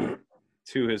close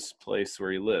to his place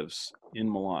where he lives in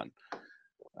Milan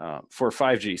for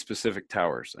 5G specific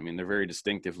towers. I mean, they're very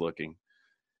distinctive looking.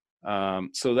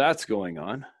 So that's going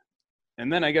on.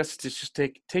 And then I guess it's just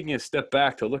taking a step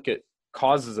back to look at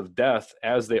causes of death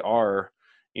as they are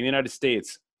in the United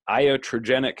States.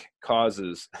 Iatrogenic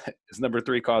causes is number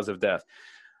 3 cause of death.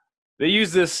 They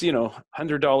use this,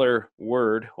 $100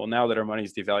 word. Well, now that our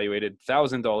money's devaluated,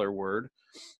 $1,000 word,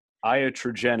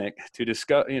 iatrogenic, to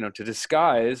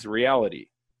disguise reality.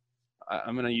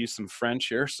 I'm going to use some French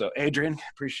here. So Adrian,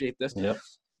 appreciate this. Yep.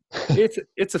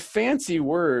 It's a fancy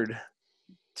word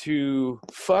to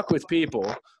fuck with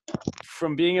people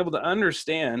from being able to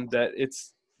understand that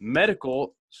it's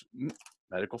medical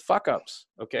fuck ups.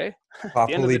 Okay.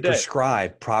 Properly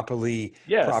prescribed, properly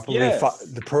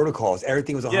the protocols.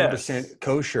 Everything was 100%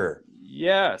 kosher.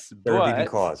 Yes. But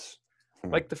because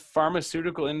like the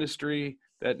pharmaceutical industry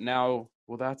that now,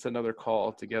 well, that's another call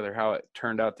altogether, how it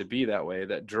turned out to be that way,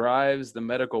 that drives the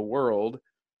medical world,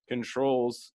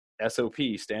 controls SOP,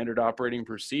 standard operating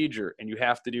procedure, and you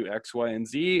have to do X, Y, and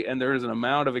Z, and there's an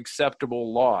amount of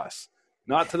acceptable loss,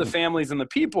 not to the families and the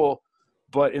people,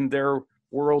 but in their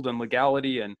world and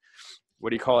legality and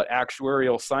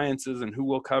actuarial sciences and who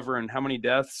will cover and how many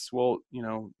deaths will,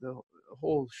 the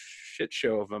whole shit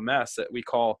show of a mess that we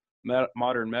call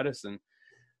modern medicine.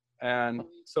 And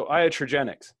so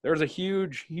iatrogenics, there's a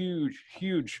huge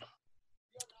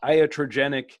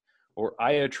iatrogenic or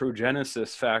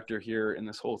iatrogenesis factor here in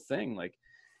this whole thing. Like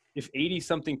if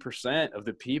 80-something% of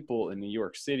the people in New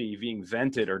York City being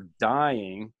vented are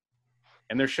dying,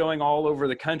 and they're showing all over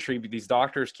the country, these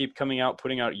doctors keep coming out,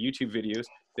 putting out YouTube videos,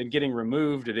 then getting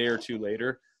removed a day or two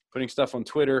later, putting stuff on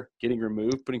Twitter, getting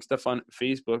removed, putting stuff on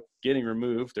Facebook, getting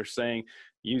removed. They're saying,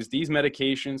 use these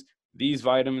medications, these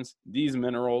vitamins, these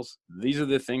minerals, these are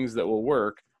the things that will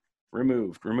work.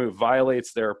 Removed,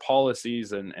 violates their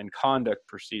policies and conduct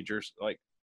procedures, like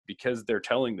because they're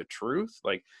telling the truth.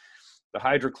 Like the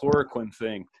hydrochloroquine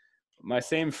thing. My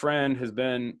same friend has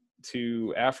been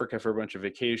to Africa for a bunch of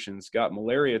vacations, got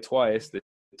malaria twice. They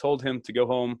told him to go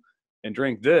home and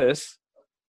drink this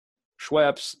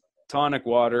Schweppes tonic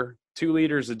water, 2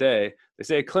 liters a day. They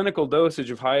say a clinical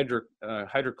dosage of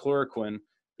hydrochloroquine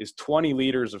is 20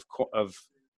 liters of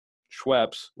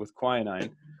Schweppes with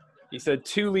quinine. He said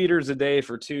 2 liters a day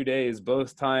for 2 days,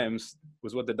 both times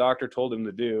was what the doctor told him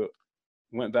to do.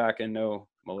 Went back and no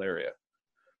malaria.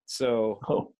 So,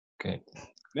 okay.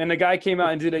 Then the guy came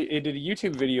out and did a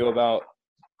YouTube video about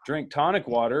drink tonic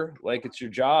water like it's your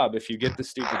job. If you get the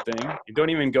stupid thing, you don't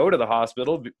even go to the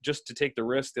hospital just to take the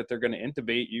risk that they're going to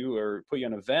intubate you or put you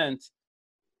on a vent.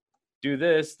 Do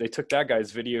this. They took that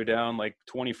guy's video down like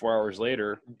 24 hours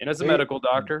later, and as a medical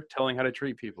doctor telling how to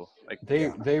treat people. Like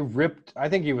they ripped. I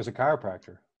think he was a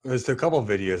chiropractor. There's a couple of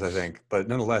videos, I think, but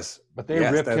nonetheless. But they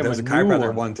ripped him. There was a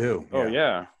chiropractor one too. Oh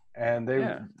yeah. And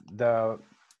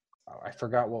I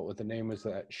forgot what the name was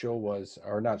that show was,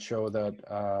 or not show,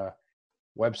 that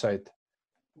website.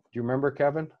 Do you remember,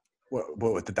 Kevin? What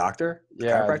with the doctor? The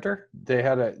chiropractor? They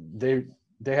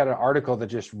had an article that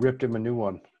just ripped him a new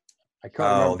one. I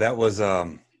can't remember. That was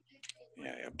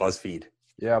BuzzFeed.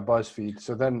 Yeah, BuzzFeed.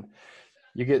 So then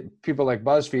you get people like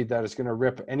BuzzFeed that is going to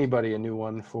rip anybody a new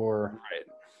one for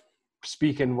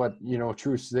speaking what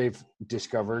truths they've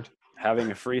discovered. Having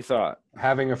a free thought.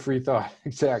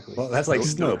 Exactly. Well, that's like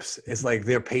Snopes. It's like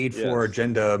they're paid for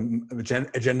agenda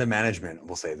management.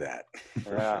 We'll say that.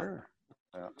 Yeah. Sure.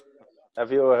 Yeah.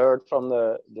 Have you heard from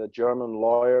the German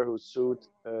lawyer who sued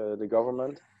the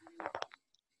government?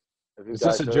 Is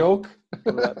this a joke?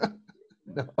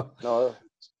 No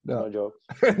joke.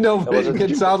 No, but it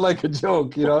can sound like a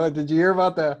joke. Did you hear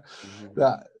about the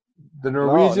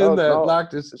Norwegian that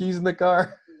locked his keys in the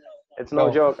car? It's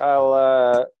no joke.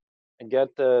 I'll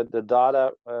get the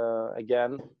data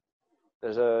again.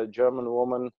 There's a German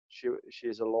woman.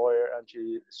 She's a lawyer, and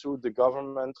she sued the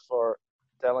government for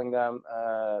telling them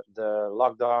the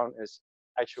lockdown is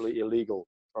actually illegal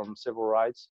from civil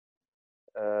rights,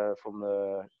 from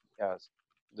the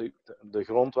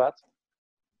grondwet.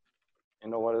 You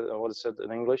know what is it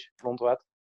in English? Grondwet.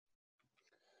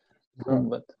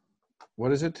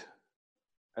 What is it?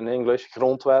 In English,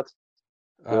 grondwet.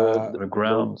 The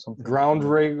ground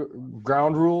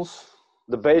rules.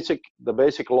 The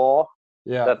basic law.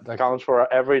 Yeah, that counts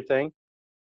for everything.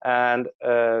 And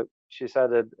she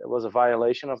said it was a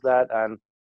violation of that, and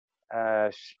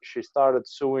she started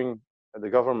suing the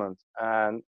government.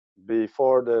 And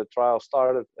before the trial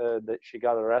started, she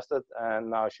got arrested,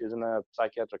 and now she's in a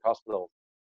psychiatric hospital.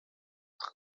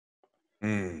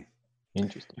 Interesting.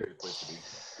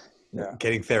 Yeah.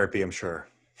 Getting therapy, I'm sure.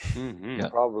 Mm-hmm. Yeah.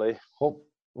 Probably.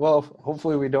 Well,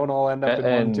 hopefully we don't all end up in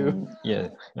one too. And yeah.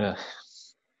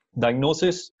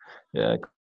 Diagnosis,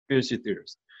 conspiracy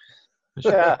theorist.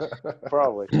 Yeah,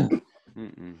 probably.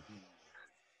 Mm-mm.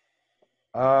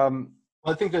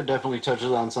 I think that definitely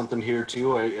touches on something here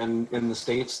too. And in the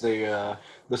States, the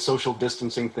social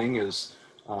distancing thing is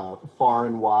far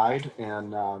and wide,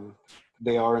 and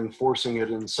they are enforcing it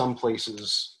in some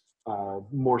places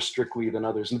more strictly than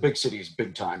others. In the big cities,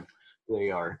 big time,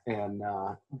 they are. And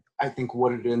I think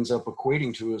what it ends up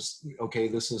equating to is, okay,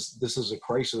 this is a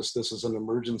crisis. This is an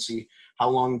emergency. How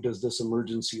long does this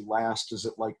emergency last? Is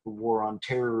it like the war on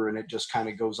terror, and it just kind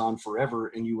of goes on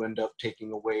forever, and you end up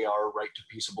taking away our right to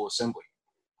peaceable assembly?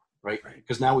 Right?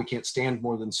 Because now we can't stand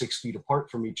more than 6 feet apart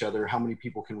from each other. How many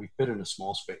people can we fit in a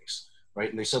small space?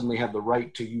 Right? And they suddenly have the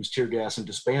right to use tear gas and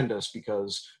disband us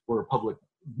because we're a public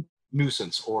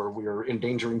nuisance or we're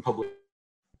endangering public.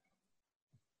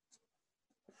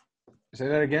 Say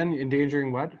that again.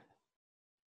 Endangering what?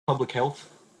 Public health.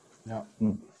 Yeah.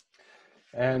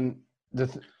 And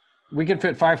we can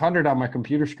fit 500 on my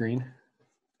computer screen.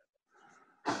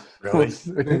 Really?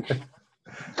 through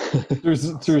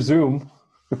Zoom.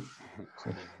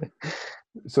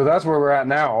 So that's where we're at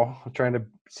now, trying to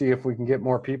see if we can get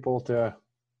more people to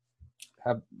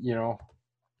have,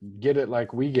 get it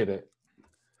like we get it.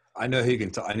 I know who you can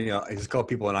talk. I just call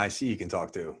people in IC you can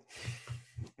talk to.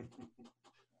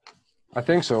 I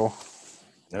think so.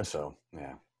 No, so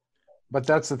yeah. But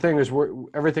that's the thing, is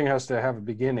everything has to have a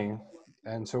beginning,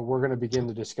 and so we're going to begin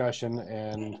the discussion.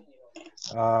 And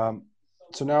so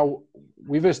now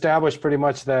we've established pretty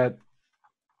much that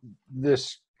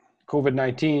this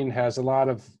COVID-19 has a lot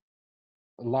of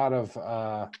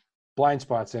blind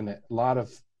spots in it, a lot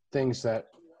of things that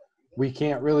we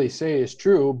can't really say is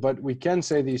true, but we can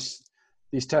say these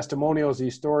testimonials,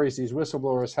 these stories, these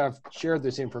whistleblowers have shared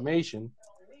this information.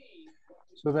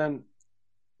 So then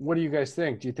what do you guys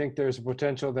think? Do you think there's a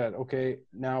potential that, okay,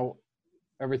 now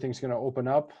everything's going to open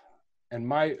up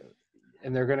and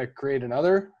they're going to create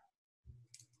another?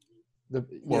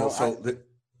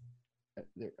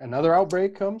 Another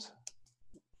outbreak comes?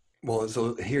 Well,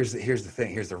 so here's the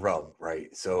thing. Here's the rub,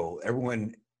 right? So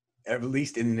everyone, at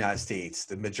least in the United States,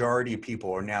 the majority of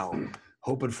people are now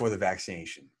hoping for the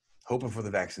vaccination. We'll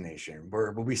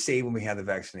be safe when we have the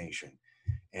vaccination.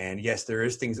 And yes, there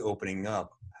is things opening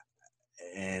up.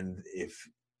 And if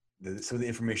some of the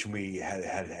information we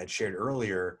had shared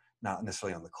earlier, not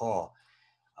necessarily on the call,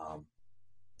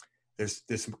 there's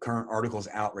some current articles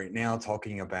out right now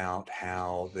talking about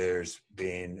how there's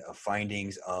been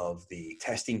findings of the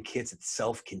testing kits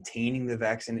itself containing the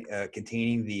vaccine,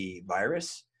 containing the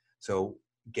virus. So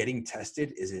getting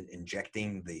tested isn't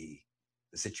injecting the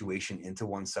situation into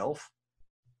oneself.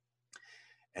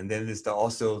 And then there's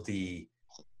also the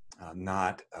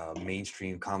not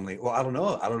mainstream commonly, well, I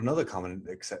don't know the common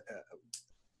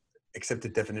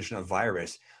accepted definition of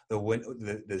virus.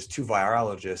 There's two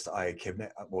virologists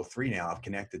three now I've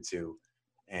connected to,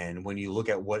 and when you look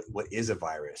at what is a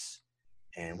virus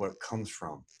and what it comes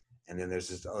from, and then there's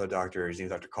this other doctor, his name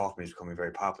is Dr. Kaufman, who's becoming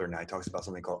very popular now. He talks about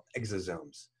something called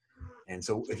exosomes. And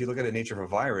so if you look at the nature of a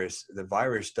virus, the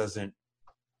virus doesn't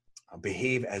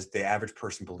behave as the average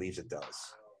person believes it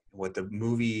does. What the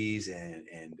movies and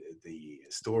the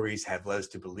stories have led us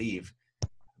to believe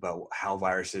about how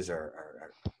viruses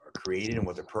are created and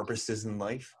what their purpose is in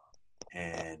life,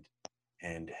 and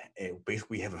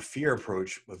basically we have a fear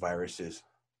approach with viruses,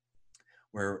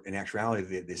 where in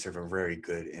actuality they serve a very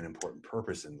good and important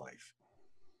purpose in life.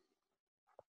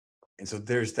 And so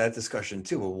there's that discussion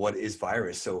too. Well, what is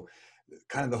virus? So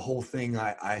kind of the whole thing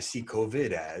I see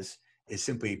COVID as is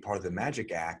simply part of the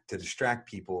magic act to distract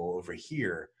people over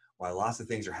here while lots of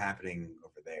things are happening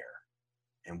over there.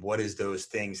 And what is those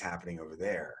things happening over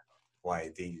there?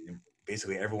 Why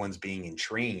basically everyone's being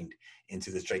entrained into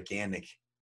this gigantic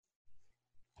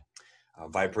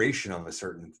vibration of a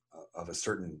certain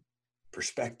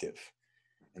perspective.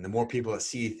 And the more people that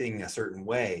see a thing a certain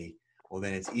way, well,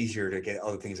 then it's easier to get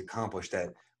other things accomplished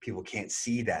that people can't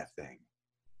see that thing.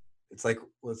 It's like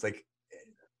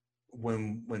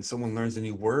when someone learns a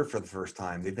new word for the first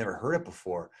time, they've never heard it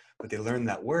before, but they learn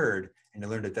that word and they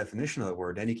learn the definition of the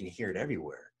word, then you can hear it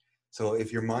everywhere. So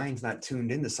if your mind's not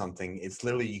tuned into something, it's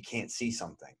literally, you can't see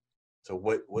something. So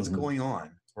what's going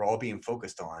on, we're all being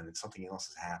focused on, and something else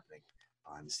is happening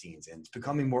behind the scenes. And it's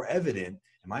becoming more evident,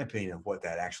 in my opinion, of what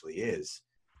that actually is.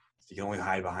 You can only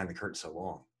hide behind the curtain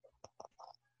so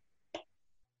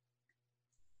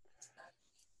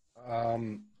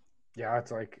long. Yeah,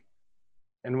 it's like,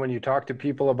 and when you talk to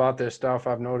people about this stuff,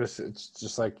 I've noticed it's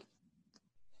just like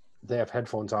they have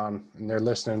headphones on and they're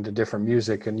listening to different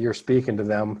music and you're speaking to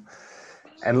them.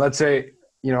 And let's say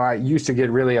you know, I used to get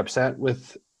really upset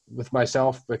with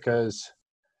myself because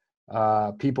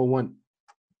people wouldn't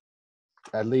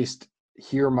at least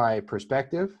hear my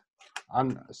perspective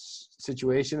on a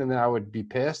situation, and then I would be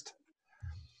pissed.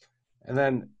 And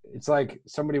then it's like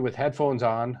somebody with headphones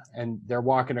on and they're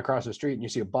walking across the street and you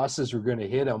see buses are going to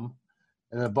hit them,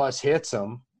 and the bus hits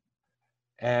them,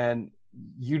 and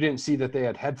you didn't see that they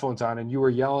had headphones on, and you were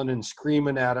yelling and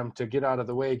screaming at them to get out of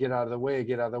the way, get out of the way,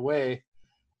 get out of the way.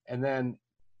 And then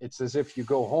it's as if you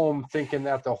go home thinking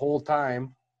that the whole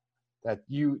time that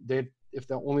if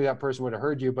only that person would have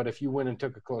heard you, but if you went and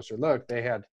took a closer look, they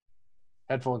had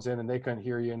headphones in and they couldn't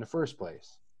hear you in the first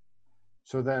place.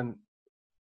 So then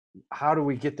how do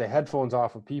we get the headphones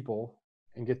off of people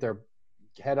and get their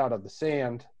head out of the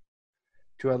sand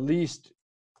to at least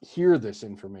hear this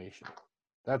information?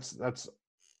 That's the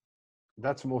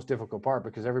most difficult part,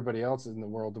 because everybody else in the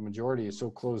world, the majority, is so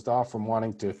closed off from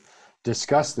wanting to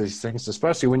discuss these things,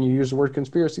 especially when you use the word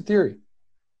conspiracy theory.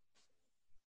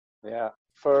 Yeah,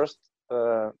 first,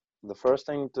 the first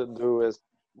thing to do is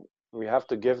we have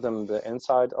to give them the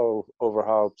insight over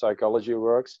how psychology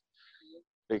works,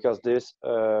 because this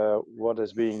what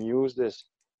is being used is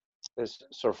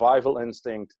survival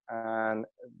instinct, and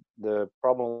the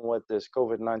problem with this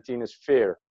COVID-19 is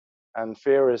fear, and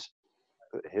fear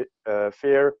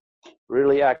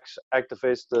really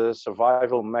activates the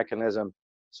survival mechanism.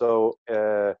 So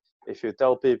if you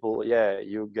tell people, yeah,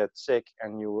 you get sick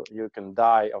and you can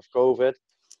die of COVID,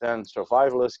 then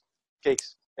survivalist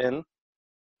kicks in,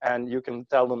 and you can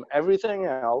tell them everything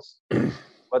else,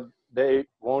 but they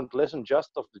won't listen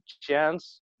just of the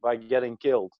chance by getting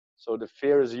killed. So the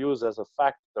fear is used as a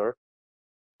factor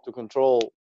to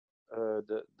control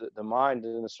the mind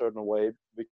in a certain way,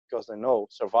 because they know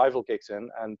survival kicks in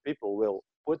and people will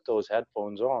put those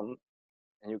headphones on,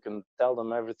 and you can tell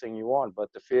them everything you want, but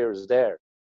the fear is there.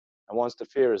 And once the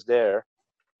fear is there,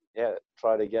 yeah,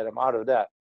 try to get them out of that.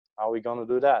 How are we going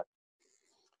to do that?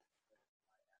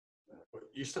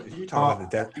 You talk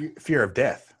about the fear of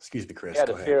death. Excuse me, Chris. Yeah,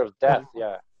 the fear of death.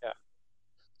 Yeah.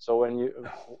 So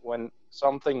when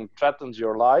something threatens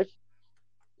your life,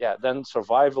 yeah, then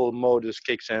survival modus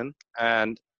kicks in,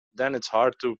 and then it's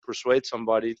hard to persuade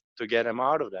somebody to get him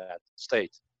out of that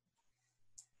state.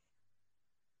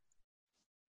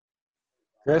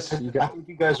 Chris, I think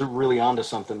you guys are really onto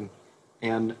something,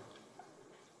 and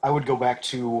I would go back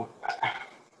to,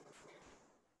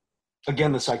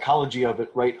 again, the psychology of it,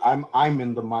 right? I'm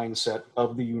in the mindset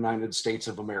of the United States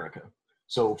of America.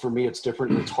 So for me, it's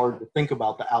different. It's hard to think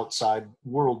about the outside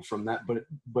world from that,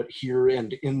 but here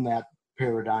and in that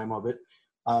paradigm of it,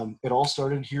 it all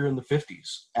started here in the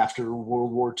 50s after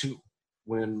World War II,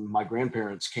 when my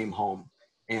grandparents came home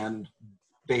and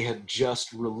they had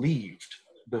just relieved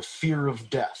the fear of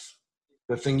death,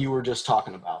 the thing you were just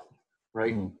talking about,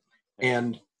 right?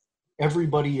 And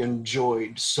everybody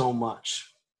enjoyed so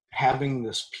much having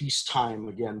this peacetime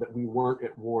again, that we weren't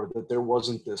at war, that there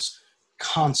wasn't this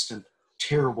constant,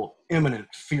 terrible, imminent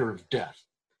fear of death.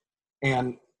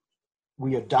 And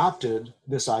we adopted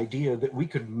this idea that we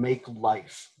could make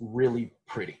life really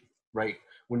pretty, right?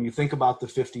 When you think about the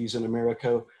 50s in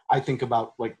America, I think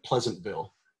about like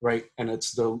Pleasantville, right? And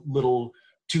it's the little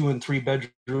 2 and 3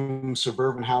 bedroom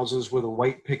suburban houses with a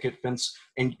white picket fence,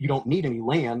 and you don't need any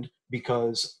land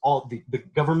because all the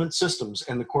government systems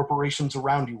and the corporations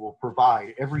around you will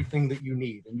provide everything that you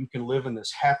need, and you can live in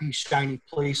this happy, shiny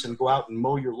place and go out and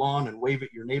mow your lawn and wave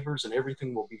at your neighbors, and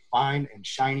everything will be fine and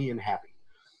shiny and happy.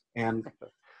 And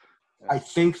I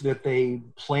think that they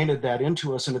planted that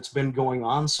into us, and it's been going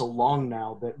on so long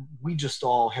now that we just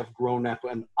all have grown up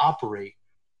and operate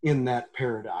in that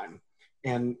paradigm.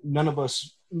 And none of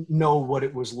us know what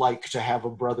it was like to have a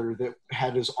brother that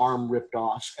had his arm ripped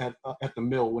off at the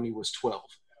mill when he was 12.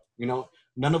 You know,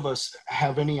 none of us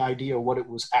have any idea what it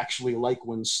was actually like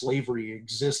when slavery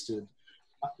existed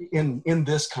in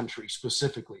this country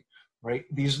specifically, right?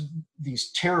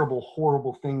 These terrible,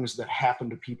 horrible things that happen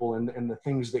to people and the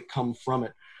things that come from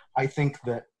it. I think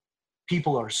that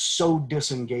people are so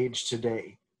disengaged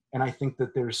today, and I think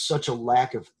that there's such a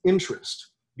lack of interest,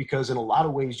 because in a lot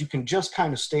of ways you can just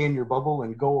kind of stay in your bubble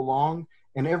and go along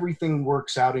and everything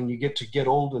works out, and you get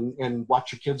old and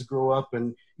watch your kids grow up,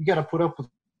 and you got to put up with,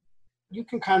 you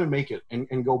can kind of make it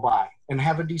and go by and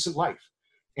have a decent life.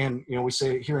 And, you know, we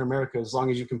say here in America, as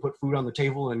long as you can put food on the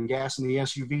table and gas in the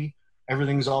SUV,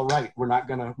 everything's all right. We're not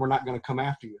gonna come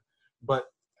after you. But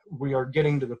we are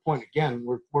getting to the point again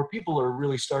where people are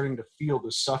really starting to feel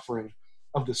the suffering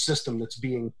of the system that's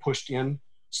being pushed in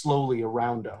slowly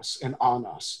around us and on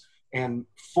us, and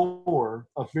for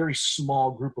a very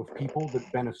small group of people that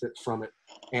benefit from it.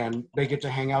 and they get to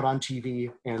hang out on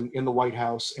TV and in the White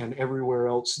House and everywhere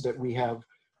else that we have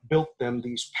built them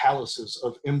these palaces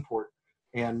of import,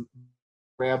 and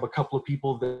grab a couple of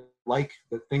people that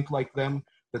think like them,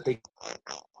 that they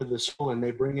to the circle, and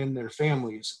they bring in their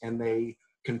families and they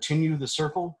continue the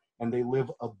circle and they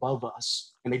live above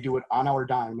us, and they do it on our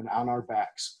dime and on our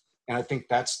backs. And I think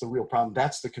that's the real problem.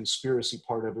 That's the conspiracy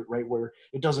part of it, right? Where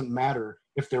it doesn't matter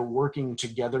if they're working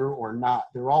together or not.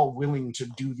 They're all willing to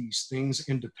do these things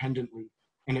independently,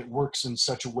 and it works in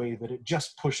such a way that it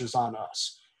just pushes on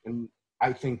us. And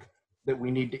I think that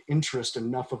we need to interest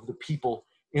enough of the people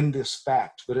in this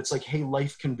fact that it's like, hey,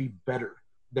 life can be better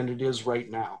than it is right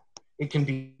now. It can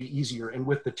be easier. And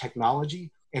with the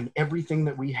technology and everything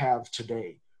that we have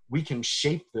today, we can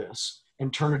shape this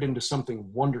and turn it into something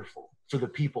wonderful for the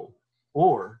people.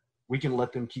 Or we can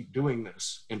let them keep doing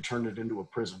this and turn it into a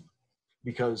prison.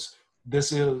 Because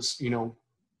this is,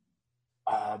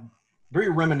 very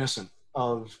reminiscent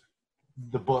of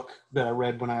the book that I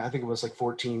read when I think it was like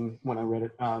 14 when I read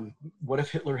it. What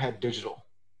If Hitler Had Digital?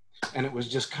 And it was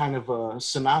just kind of a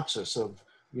synopsis of,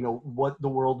 what the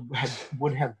world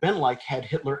would have been like had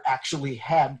Hitler actually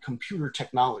had computer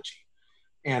technology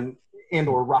and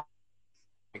or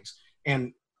rockets.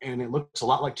 And it looks a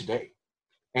lot like today.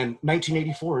 And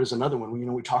 1984 is another one.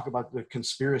 We talk about the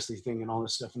conspiracy thing and all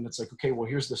this stuff. And it's like, okay, well,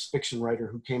 here's this fiction writer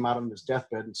who came out on his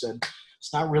deathbed and said,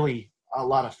 it's not really a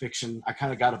lot of fiction. I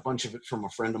kind of got a bunch of it from a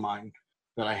friend of mine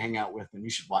that I hang out with, and you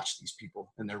should watch these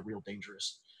people, and they're real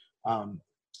dangerous.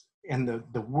 And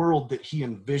the world that he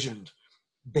envisioned,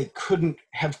 they couldn't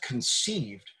have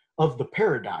conceived of the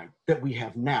paradigm that we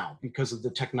have now because of the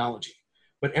technology.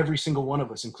 But every single one of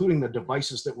us, including the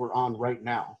devices that we're on right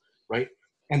now, right?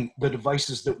 And the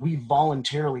devices that we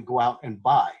voluntarily go out and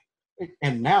buy,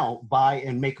 and now buy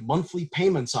and make monthly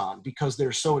payments on because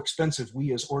they're so expensive,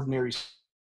 we as ordinaries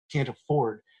can't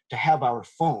afford to have our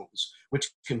phones,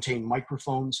 which contain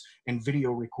microphones and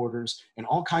video recorders and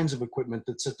all kinds of equipment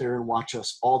that sit there and watch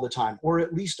us all the time, or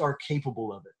at least are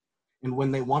capable of it. And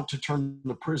when they want to turn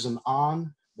the prison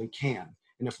on, they can.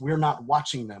 And if we're not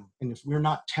watching them, and if we're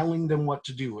not telling them what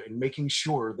to do and making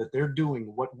sure that they're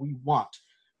doing what we want,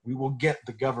 we will get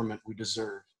the government we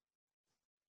deserve.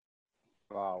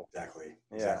 Wow.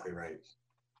 Exactly right.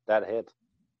 That hit.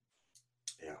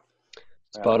 Yeah.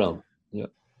 Spot on. Yeah.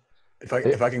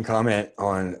 If I can comment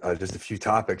on just a few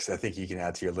topics I think you can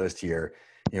add to your list here.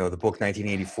 The book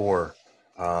 1984.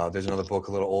 There's another book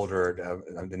a little older.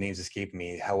 The names escape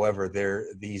me. However,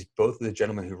 both of the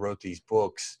gentlemen who wrote these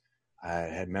books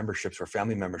had memberships or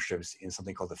family memberships in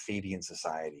something called the Fabian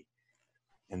Society,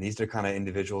 and these are kind of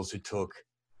individuals who took.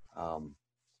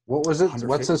 What was it?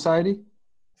 What society?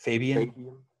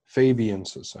 Fabian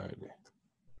Society.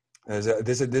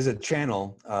 There's a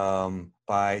channel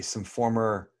by some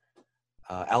former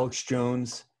Alex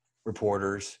Jones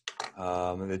reporters.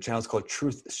 The channel is called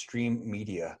Truth Stream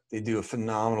Media. They do a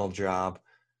phenomenal job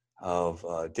of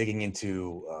digging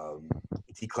into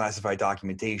declassified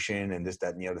documentation and this,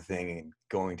 that, and the other thing, and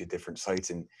going to different sites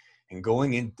and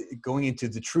going into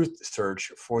the truth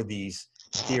search for these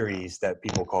theories that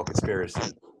people call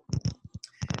conspiracy.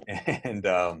 And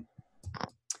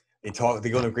they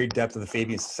go into great depth of the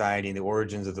Fabian Society and the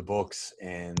origins of the books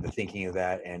and the thinking of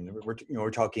that. And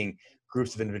we're talking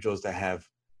groups of individuals that have,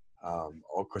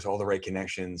 of course, all the right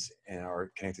connections and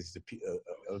are connected to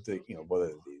whether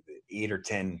the 8 or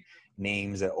 10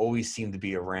 names that always seem to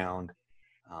be around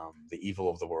the evil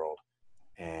of the world.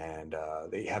 And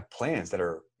they have plans that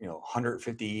are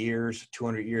 150 years,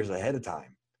 200 years ahead of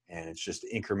time. And it's just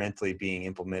incrementally being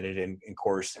implemented. And of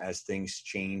course, as things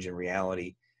change in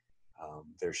reality,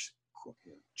 there's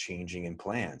changing in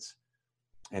plans.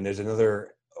 And there's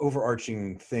another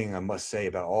overarching thing I must say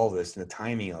about all this and the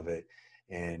timing of it.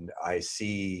 And I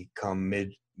see come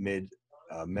mid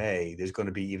May, there's going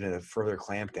to be even a further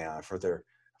clampdown,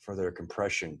 further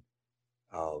compression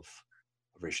of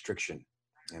restriction.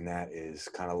 And that is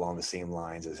kind of along the same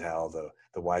lines as how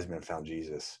the wise men found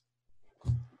Jesus.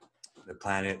 The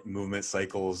planet movement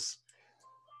cycles,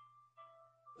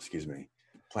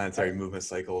 planetary movement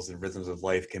cycles and rhythms of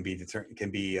life can be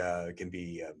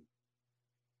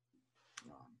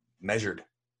measured,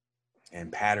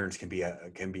 and patterns can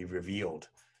be revealed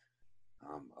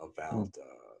about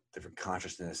different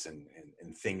consciousness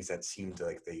and things that seem to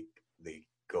like they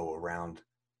go around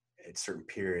at certain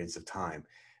periods of time.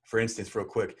 For instance, real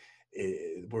quick,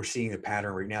 we're seeing a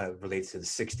pattern right now that relates to the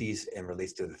 60s and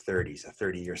relates to the 30s, a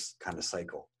 30-year kind of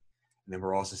cycle. And then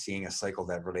we're also seeing a cycle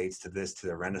that relates to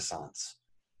the Renaissance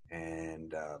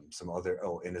and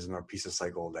and there's another piece of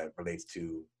cycle that relates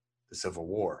to the Civil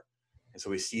War. And so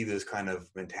we see those kind of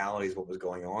mentalities, what was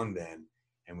going on then,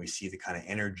 and we see the kind of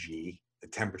energy, the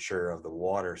temperature of the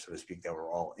water, so to speak, that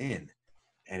we're all in,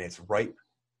 and it's ripe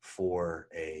for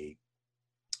a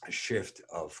shift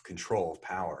of control of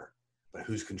power. But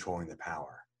who's controlling the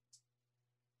power?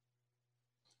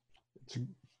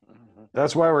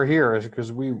 That's why we're here, is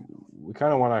because we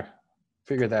kind of want to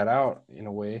figure that out in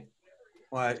a way.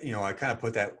 Well, I kind of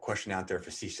put that question out there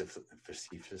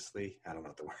facetiously. I don't know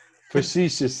what the word.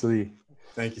 Facetiously.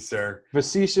 Thank you, sir.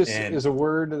 Facetious is a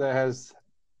word that has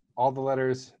all the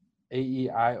letters A, E,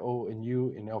 I, O, and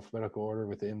U in alphabetical order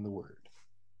within the word.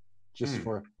 Just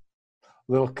for a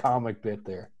little comic bit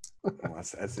there. Well,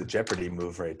 that's a Jeopardy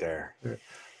move right there.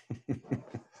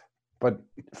 But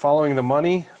following the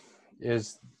money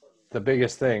is the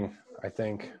biggest thing, I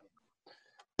think,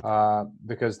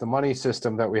 because the money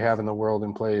system that we have in the world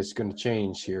in play is going to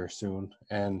change here soon.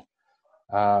 And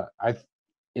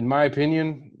in my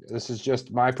opinion, this is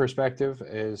just my perspective,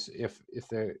 is if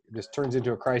this turns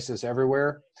into a crisis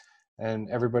everywhere and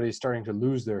everybody's starting to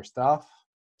lose their stuff,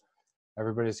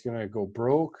 everybody's going to go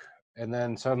broke, and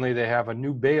then suddenly they have a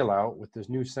new bailout with this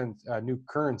new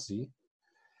currency.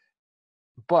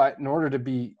 But in order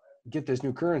to get this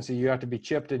new currency, you have to be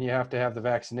chipped and you have to have the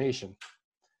vaccination.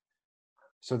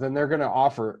 So then they're going to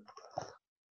offer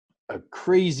a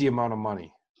crazy amount of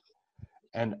money.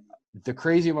 And the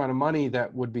crazy amount of money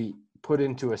that would be put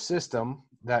into a system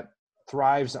that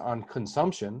thrives on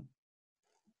consumption,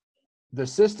 the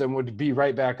system would be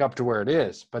right back up to where it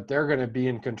is, but they're going to be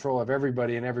in control of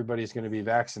everybody, and everybody's going to be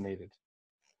vaccinated.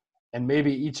 And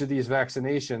maybe each of these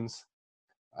vaccinations,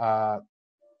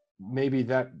 maybe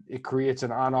that it creates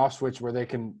an on-off switch where they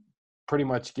can pretty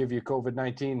much give you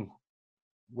COVID-19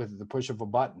 with the push of a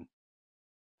button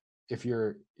if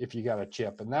you got a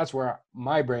chip. And that's where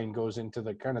my brain goes into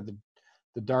the kind of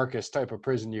the darkest type of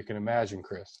prison you can imagine,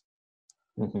 Chris.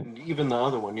 And even the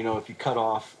other one, if you cut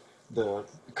off the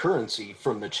currency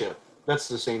from the chip, that's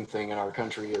the same thing in our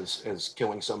country as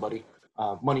killing somebody.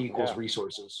 Money equals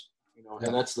resources,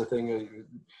 and that's the thing.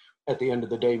 At the end of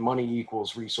the day, money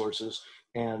equals resources.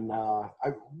 And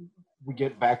we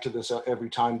get back to this every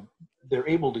time. They're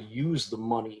able to use the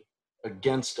money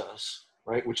against us,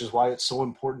 right? Which is why it's so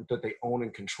important that they own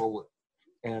and control it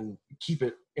and keep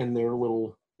it in their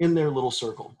little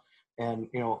circle. And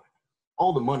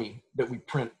all the money that we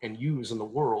print and use in the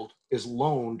world is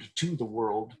loaned to the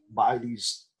world by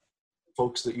these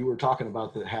folks that you were talking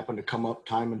about that happen to come up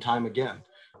time and time again.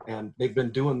 And they've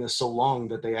been doing this so long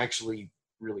that they actually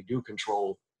really do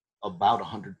control about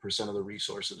 100% of the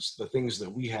resources. The things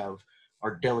that we have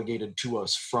are delegated to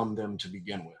us from them to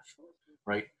begin with,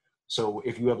 right? So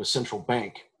if you have a central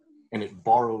bank and it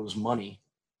borrows money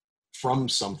from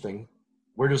something,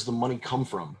 where does the money come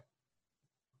from?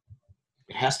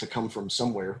 It has to come from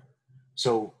somewhere.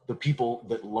 So the people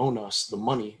that loan us the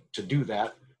money to do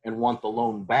that and want the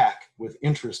loan back with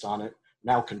interest on it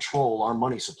now control our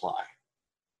money supply.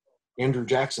 Andrew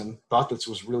Jackson thought this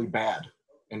was really bad,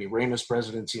 and he ran his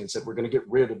presidency and said, we're going to get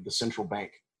rid of the central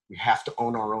bank. We have to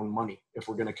own our own money if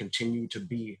we're going to continue to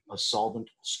be a solvent,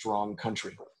 strong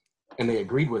country. And they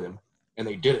agreed with him, and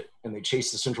they did it, and they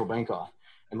chased the central bank off.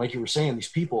 And like you were saying, these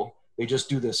people, they just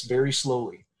do this very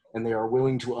slowly, and they are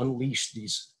willing to unleash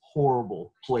these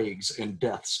horrible plagues and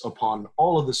deaths upon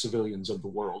all of the civilians of the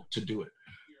world to do it.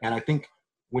 And I think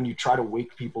when you try to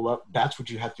wake people up, that's what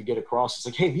you have to get across. It's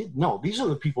like, hey, no, these are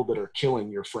the people that are killing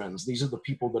your friends. These are the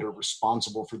people that are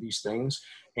responsible for these things.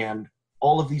 And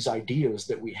all of these ideas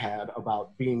that we had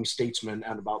about being statesmen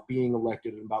and about being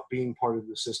elected and about being part of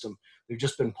the system, they've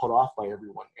just been put off by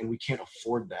everyone. And we can't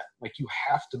afford that. Like, you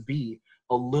have to be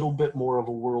a little bit more of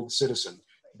a world citizen.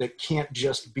 That can't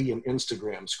just be an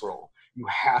Instagram scroll. You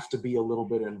have to be a little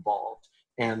bit involved.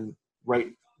 And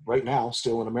right now,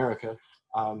 still in America,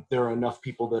 there are enough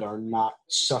people that are not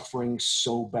suffering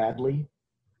so badly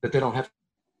that they don't have.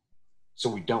 So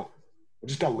we don't. We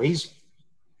just got lazy.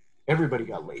 Everybody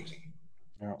got lazy.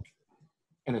 Yeah.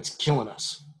 And it's killing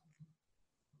us.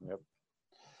 Yep.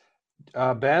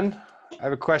 Ben, I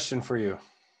have a question for you.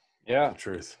 Yeah. The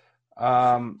truth.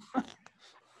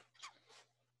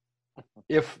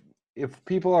 If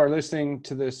people are listening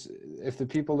to this, if the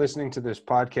people listening to this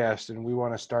podcast and we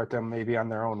want to start them maybe on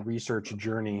their own research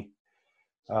journey,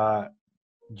 do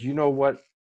you know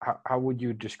how would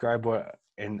you describe what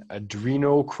an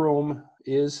adrenochrome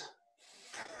is?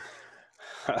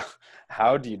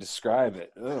 How do you describe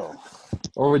it? Ugh.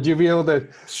 Or would you be able to?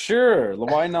 Sure,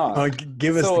 why not?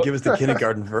 Give us the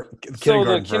kindergarten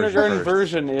kindergarten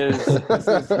version is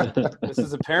this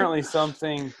is apparently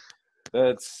something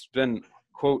that's been,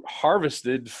 quote,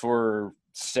 harvested for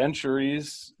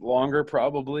centuries, longer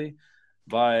probably,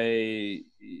 by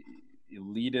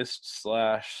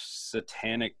elitist /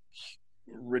 satanic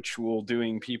ritual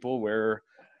doing people,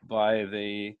 whereby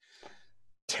they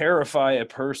terrify a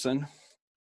person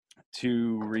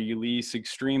to release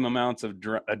extreme amounts of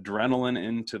adrenaline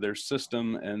into their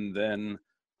system and then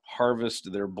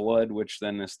harvest their blood, which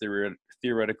then is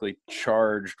theoretically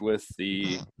charged with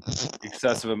the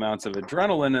excessive amounts of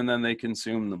adrenaline, and then they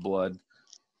consume the blood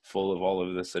full of all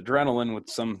of this adrenaline with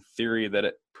some theory that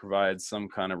it provides some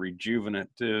kind of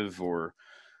rejuvenative or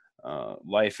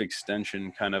life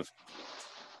extension kind of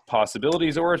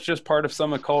possibilities, or it's just part of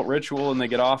some occult ritual and they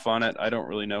get off on it. I don't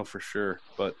really know for sure,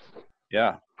 but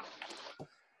yeah.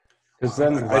 Because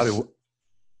then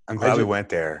I'm glad we went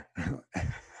there.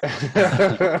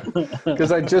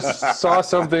 Because I just saw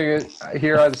something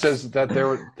here that says that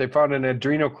they found an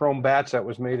adrenochrome batch that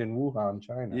was made in Wuhan,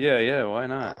 China. Yeah, why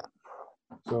not?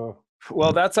 So,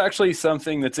 well, that's actually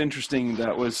something that's interesting.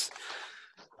 That was,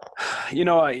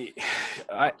 I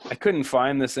couldn't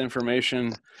find this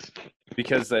information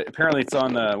because apparently it's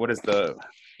on the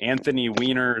Anthony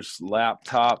Weiner's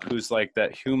laptop, who's like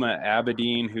that Huma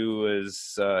Abedin, who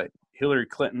is Hillary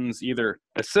Clinton's either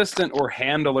assistant or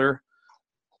handler.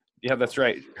 Yeah, that's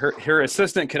right. Her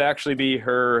assistant could actually be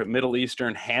her Middle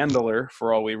Eastern handler,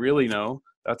 for all we really know.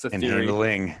 That's a theory.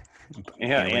 Handling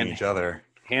each other.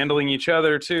 Handling each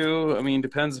other too. I mean,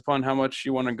 depends upon how much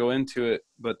you want to go into it.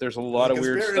 But there's a lot of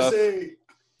weird stuff.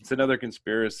 It's another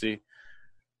conspiracy.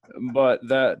 But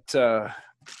that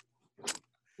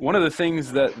one of the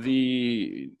things that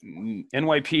the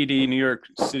NYPD, New York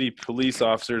City police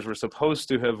officers, were supposed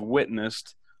to have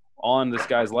witnessed on this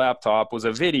guy's laptop was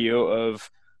a video of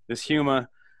this Huma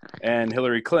and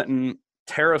Hillary Clinton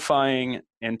terrifying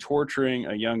and torturing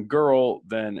a young girl,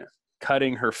 then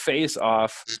cutting her face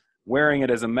off, wearing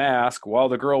it as a mask while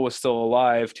the girl was still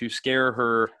alive to scare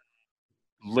her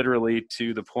literally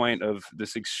to the point of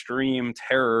this extreme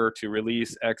terror to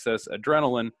release excess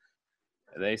adrenaline.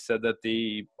 They said that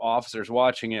the officers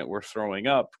watching it were throwing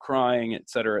up, crying, et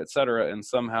cetera, and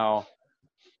somehow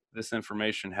this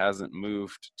information hasn't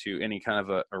moved to any kind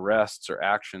of arrests or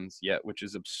actions yet, which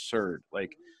is absurd.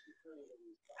 Like,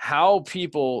 how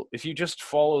people, if you just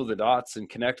follow the dots and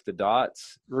connect the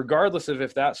dots, regardless of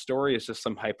if that story is just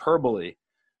some hyperbole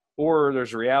or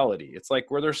there's reality, it's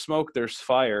like where there's smoke, there's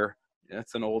fire.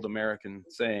 That's an old American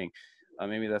saying.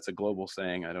 Maybe that's a global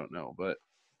saying, I don't know. But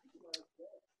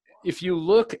if you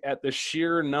look at the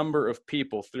sheer number of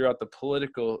people throughout the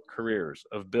political careers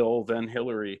of Bill, then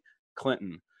Hillary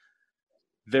Clinton,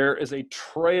 there is a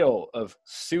trail of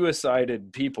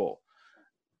suicided people.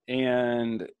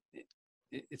 And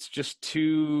it's just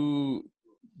too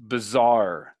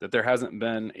bizarre that there hasn't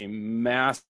been a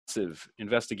massive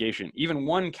investigation. Even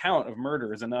one count of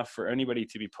murder is enough for anybody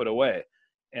to be put away.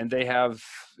 And they have,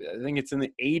 I think it's in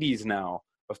the 80s now,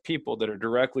 of people that are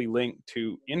directly linked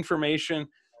to information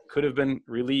could have been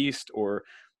released or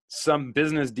some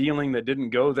business dealing that didn't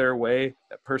go their way.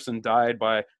 That person died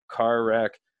by car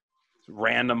wreck,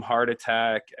 random heart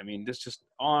attack. I mean, this just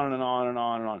on and on and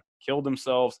on and on. Killed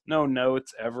themselves. No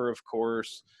notes ever, of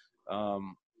course.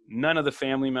 None of the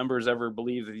family members ever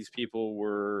believed that these people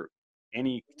were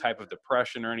any type of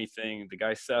depression or anything. The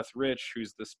guy Seth Rich,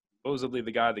 who's supposedly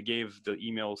the guy that gave the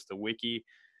emails to Wiki,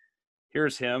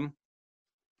 here's him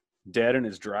dead in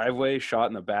his driveway, shot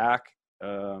in the back,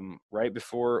 right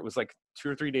before, it was like 2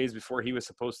 or 3 days before he was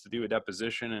supposed to do a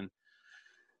deposition. And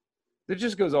it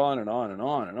just goes on and on and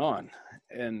on and on.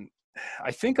 And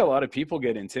I think a lot of people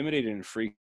get intimidated and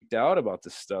freaked out about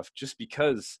this stuff just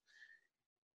because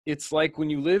it's like when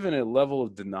you live in a level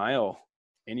of denial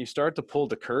and you start to pull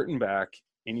the curtain back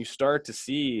and you start to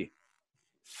see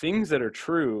things that are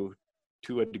true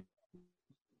to a degree,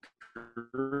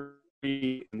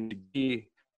 and the degree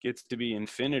gets to be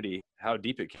infinity, how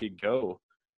deep it could go.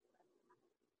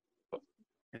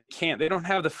 They don't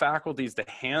have the faculties to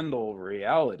handle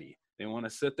reality. They want to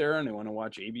sit there and they want to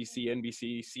watch ABC,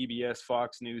 NBC, CBS,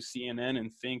 Fox News, CNN,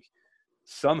 and think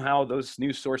somehow those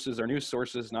news sources are news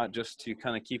sources, not just to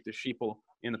kind of keep the sheeple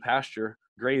in the pasture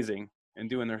grazing and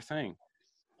doing their thing.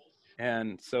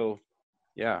 And so,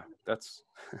 yeah, that's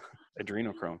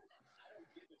adrenochrome.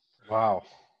 Wow.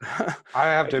 I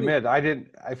have to admit,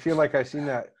 I feel like I seen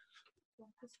that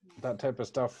type of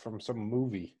stuff from some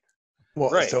movie. Well,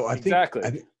 right. So I exactly.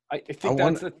 think, I think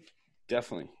that's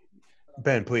definitely.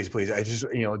 Ben, please. I just,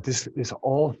 this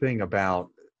whole thing about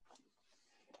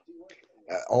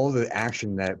all the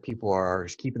action that people are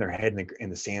keeping their head in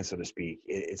the sand, so to speak,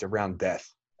 it's around death.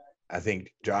 I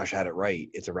think Josh had it right.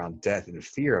 It's around death and the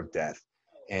fear of death.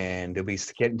 And they'll be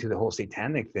getting to the whole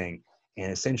satanic thing.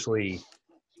 And essentially,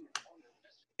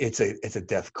 it's a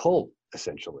death cult,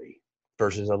 essentially,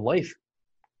 versus a life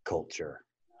culture.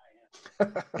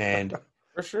 And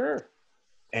For sure.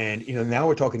 and now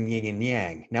we're talking yin and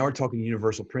yang. Now we're talking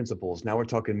universal principles. Now we're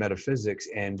talking metaphysics.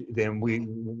 And then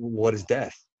what is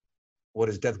death? What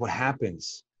is death? What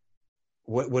happens?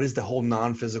 What is the whole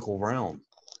non-physical realm?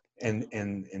 And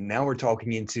now we're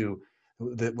talking into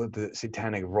what the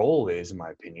satanic role is, in my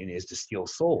opinion, is to steal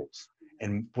souls.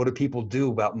 And what do people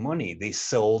do about money? They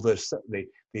sell their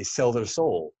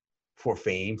soul for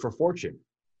fame, for fortune.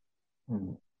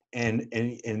 And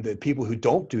the people who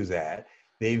don't do that,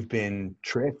 they've been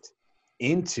tricked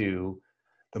into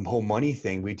the whole money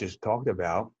thing we just talked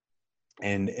about.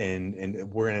 And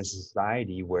we're in a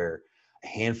society where a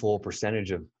handful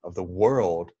percentage of the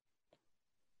world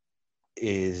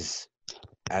is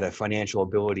at a financial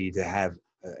ability to have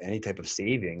any type of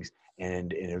savings.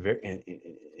 And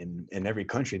in every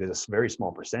country, there's a very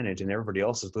small percentage, and everybody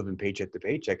else is living paycheck to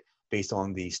paycheck based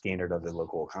on the standard of the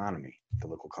local economy, the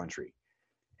local country.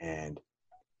 And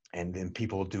then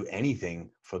people do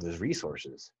anything for those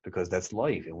resources because that's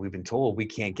life. And we've been told we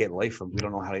can't get life from, we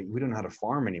don't know how to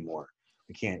farm anymore.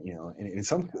 We can't, and in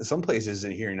some places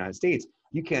here in the United States,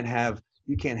 you can't have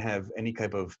any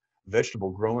type of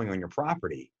vegetable growing on your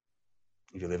property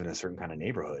if you live in a certain kind of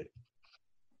neighborhood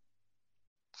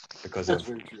because That's of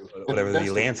very true. whatever That's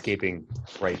the the- landscaping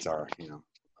rights are,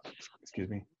 Excuse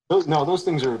me. Those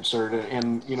things are absurd,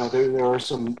 and there are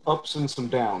some ups and some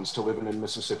downs to living in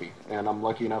Mississippi. And I'm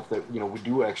lucky enough that we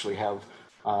do actually have.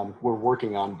 We're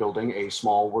working on building a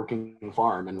small working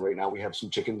farm, and right now we have some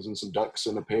chickens and some ducks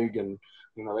and a pig, and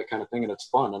that kind of thing, and it's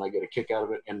fun, and I get a kick out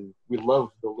of it, and we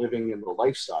love the living and the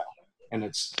lifestyle, and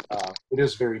it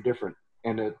is very different,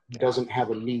 and it doesn't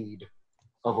have a need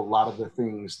of a lot of the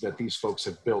things that these folks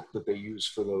have built that they use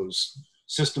for those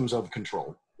systems of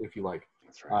control, if you like.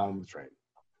 That's right. That's right.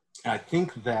 I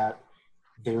think that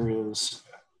there is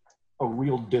a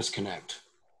real disconnect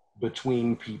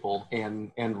between people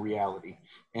and reality.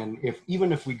 And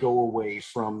even if we go away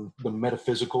from the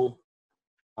metaphysical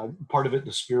part of it,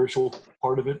 the spiritual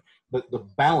part of it, the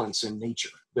balance in nature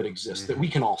that exists, that we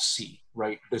can all see,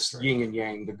 right? This yin and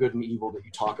yang, the good and evil that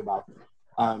you talk about.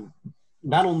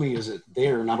 Not only is it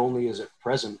there, not only is it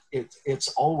present, it's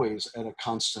always at a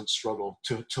constant struggle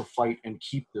to fight and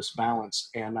keep this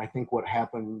balance. And I think what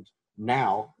happened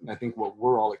now, I think what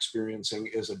we're all experiencing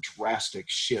is a drastic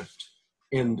shift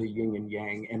in the yin and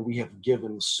yang. And we have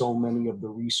given so many of the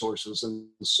resources and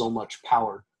so much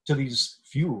power to these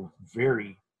few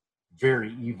very,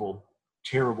 very evil,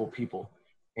 terrible people.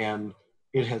 And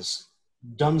it has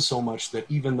done so much that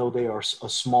even though they are a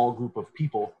small group of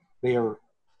people, they are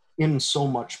in so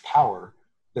much power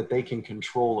that they can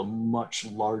control a much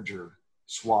larger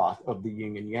swath of the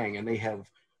yin and yang. And they have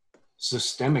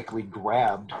systemically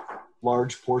grabbed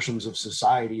large portions of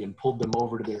society and pulled them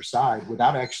over to their side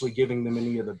without actually giving them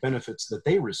any of the benefits that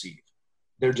they receive.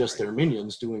 They're just their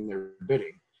minions doing their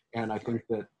bidding. And I think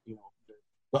that,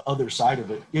 the other side of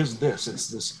it is this. It's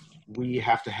this, we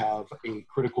have to have a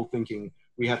critical thinking.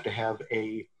 We have to have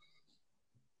a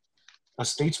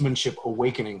statesmanship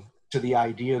awakening to the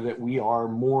idea that we are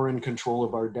more in control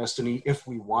of our destiny if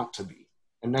we want to be.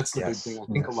 And that's the big thing. I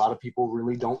think a lot of people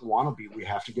really don't want to be. We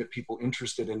have to get people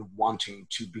interested in wanting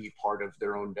to be part of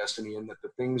their own destiny, and that the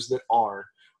things that are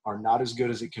not as good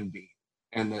as it can be,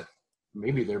 and that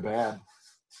maybe they're bad.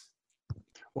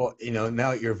 Well,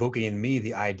 now you're evoking in me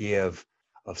the idea of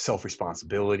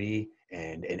self-responsibility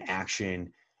and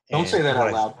action. Don't say that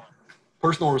out loud.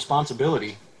 Personal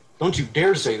responsibility. Don't you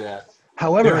dare say that.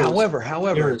 However,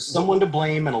 there is someone to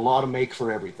blame and a law to make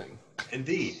for everything.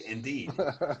 Indeed.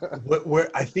 Where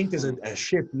I think there's a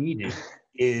shift needed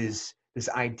is this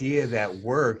idea that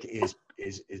work is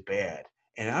bad.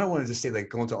 And I don't want to just say like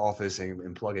go into office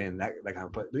and plug in that kind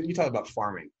of, but you talk about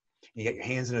farming. You get your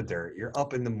hands in the dirt. You're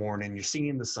up in the morning. You're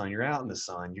seeing the sun. You're out in the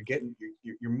sun.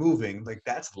 You're moving. Like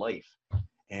that's life.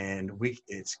 And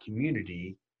it's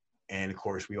community. And of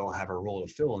course, we all have a role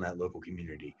to fill in that local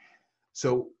community.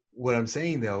 So what I'm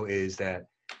saying though is that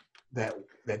at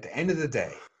the end of the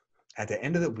day, at the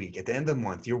end of the week, at the end of the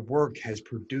month, your work has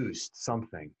produced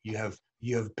something. You have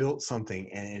built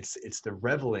something, and it's the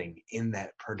reveling in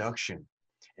that production,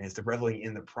 and it's the reveling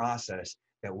in the process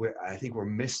that I think we're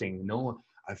missing.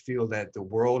 I feel that the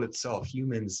world itself,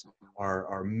 humans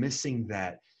are missing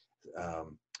that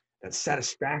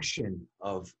satisfaction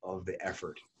of the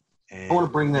effort. And I want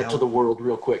to bring that to the world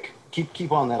real quick.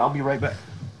 Keep on that. I'll be right back.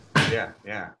 Yeah.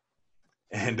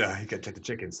 And you got to check the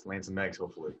chickens, land some eggs,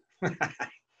 hopefully.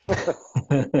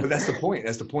 But that's the point.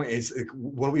 Is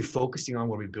what are we focusing on?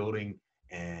 What are we building?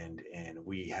 And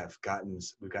we've gotten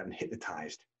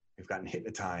hypnotized. We've gotten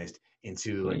hypnotized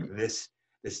into like this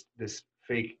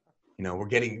fake, You know, we're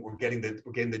getting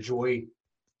the joy.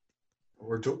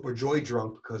 We're joy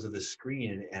drunk because of the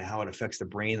screen and how it affects the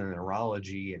brain and the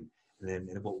neurology, and then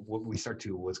what we start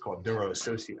to what's called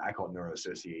neuroassociate. I call it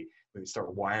neuroassociate. We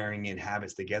start wiring in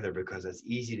habits together because it's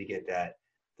easy to get that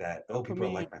people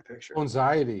don't like my picture.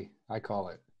 Anxiety, I call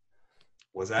it.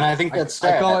 Was And I that? think that's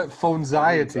sad. I call it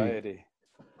phonexiety. Anxiety.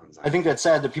 I think that's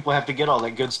sad that people have to get all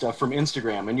that good stuff from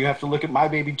Instagram, and you have to look at My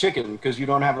Baby Chicken because you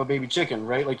don't have a baby chicken,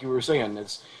 right? Like you were saying,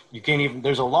 you can't even.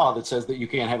 There's a law that says that you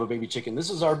can't have a baby chicken. This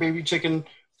is our baby chicken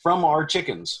from our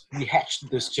chickens. We hatched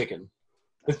this chicken.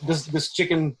 This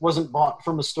chicken wasn't bought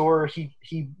from a store.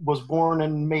 He was born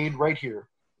and made right here,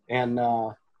 and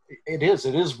it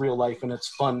is real life, and it's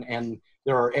fun. And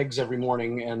there are eggs every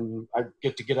morning, and I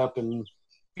get up and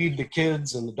feed the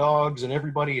kids and the dogs and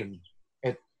everybody, and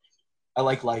I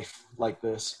like life like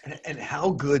this. And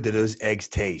how good do those eggs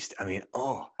taste? I mean,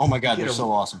 oh my God, they're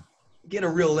so awesome. Get a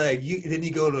real egg. Then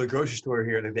you go to the grocery store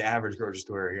here, the average grocery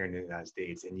store here in the United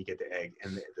States, and you get the egg,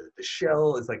 and the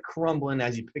shell is like crumbling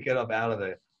as you pick it up out of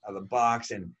the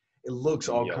box, and it looks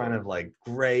all kind of like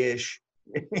grayish.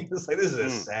 It's like, this is a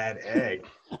sad egg.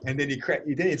 And then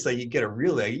it's like you get a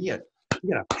real egg. You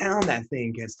gotta pound that thing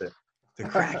against to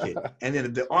crack it, and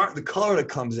then the color that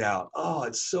comes out. Oh,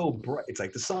 it's so bright. It's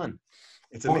like the sun.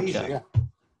 It's amazing.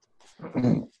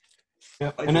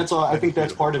 Yeah, and that's all. I think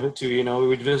that's part of it too. You know,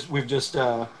 we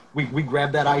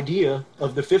grabbed that idea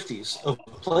of the '50s of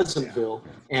Pleasantville,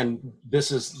 and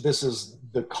this is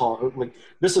the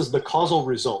causal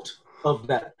result of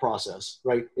that process,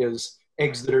 right? Is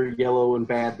eggs that are yellow and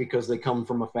bad because they come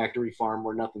from a factory farm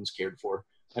where nothing's cared for.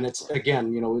 And it's,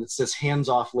 again, it's this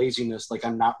hands-off laziness. Like,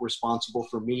 I'm not responsible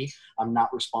for me. I'm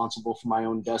not responsible for my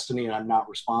own destiny, and I'm not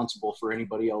responsible for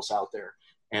anybody else out there.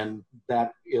 And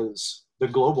that is the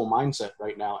global mindset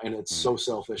right now. And it's so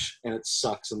selfish, and it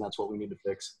sucks. And that's what we need to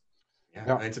fix.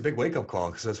 Yeah, it's a big wake-up call,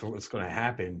 because that's what's going to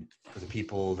happen for the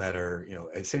people that are,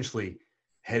 essentially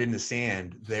head in the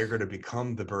sand. They're going to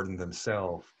become the burden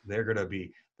themselves. They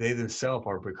themselves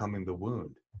are becoming the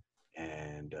wound.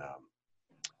 And,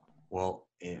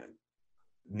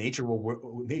 nature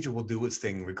will do its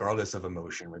thing regardless of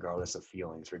emotion, regardless of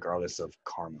feelings, regardless of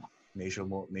karma. Nature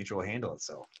will handle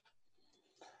itself.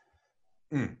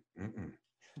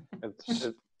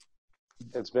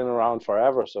 It's been around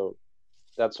forever, so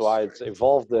that's why it's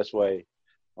evolved this way.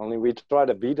 Only we try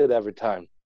to beat it every time.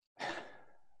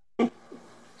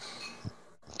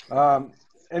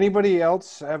 Anybody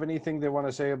else have anything they want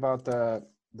to say about the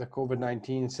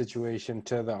COVID-19 situation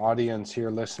to the audience here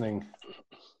listening?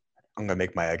 I'm going to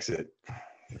make my exit,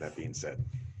 with that being said.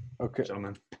 Okay.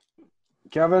 Gentlemen.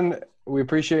 Kevin, we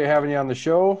appreciate having you on the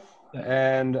show.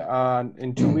 And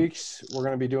in 2 weeks, we're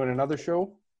going to be doing another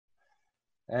show.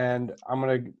 And I'm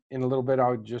going to, in a little bit,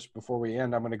 before we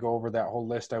end, I'm going to go over that whole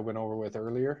list I went over with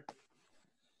earlier.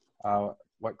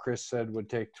 What Chris said would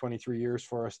take 23 years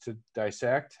for us to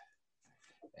dissect.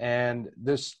 And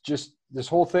this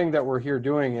whole thing that we're here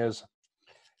doing is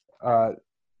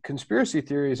conspiracy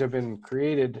theories have been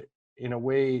created in a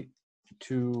way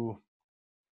to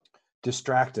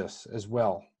distract us as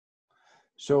well.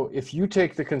 So if you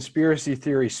take the conspiracy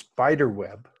theory spider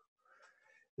web,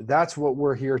 that's what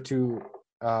we're here to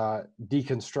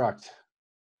deconstruct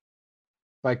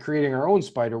by creating our own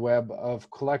spider web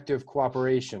of collective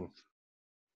cooperation,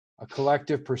 a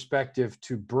collective perspective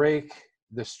to break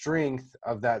the strength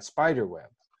of that spider web.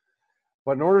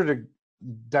 But in order to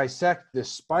dissect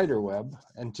this spider web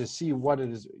and to see what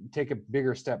it is, take a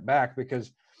bigger step back,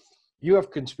 because you have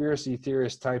conspiracy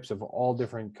theorist types of all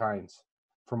different kinds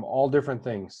from all different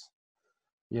things,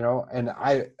 and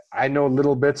I know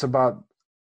little bits about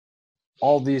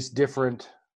all these different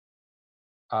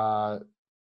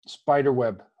spider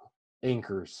web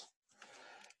anchors.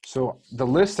 So the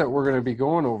list that we're going to be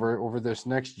going over this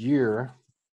next year,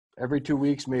 every 2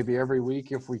 weeks, maybe every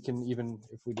week, if we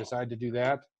decide to do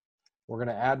that. We're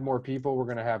going to add more people. We're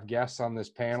going to have guests on this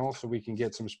panel so we can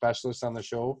get some specialists on the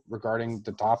show regarding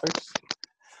the topics.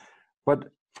 But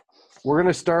we're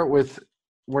going to start with,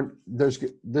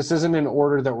 this isn't in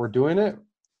order that we're doing it.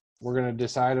 We're going to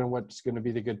decide on what's going to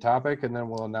be the good topic, and then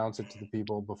we'll announce it to the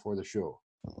people before the show.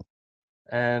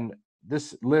 And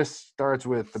this list starts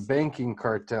with the banking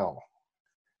cartel,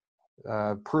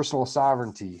 personal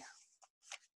sovereignty,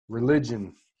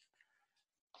 religion,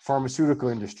 pharmaceutical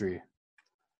industry,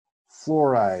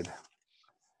 fluoride,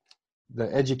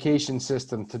 the education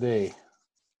system today,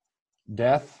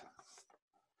 death,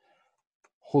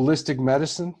 holistic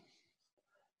medicine,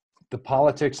 the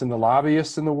politics and the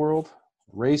lobbyists in the world,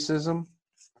 racism,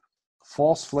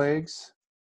 false flags,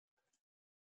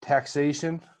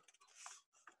 taxation,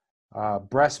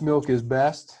 breast milk is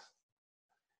best,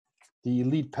 the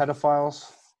elite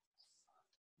pedophiles,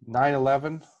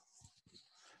 9/11,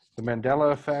 the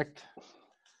Mandela effect,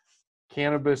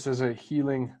 cannabis as a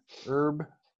healing herb,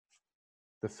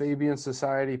 the Fabian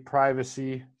Society,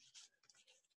 privacy.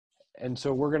 And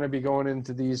so we're going to be going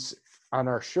into these on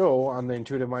our show on the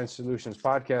Intuitive Mind Solutions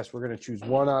podcast. We're going to choose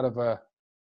one out of a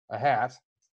hat,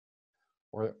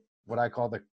 or what I call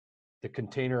the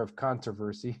container of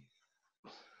controversy.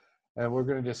 And we're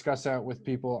going to discuss that with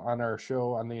people on our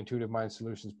show, on the Intuitive Mind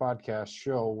Solutions podcast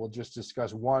show. We'll just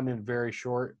discuss one in very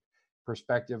short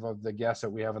perspective of the guests that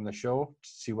we have on the show to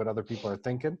see what other people are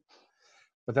thinking.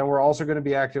 But then we're also going to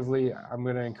be I'm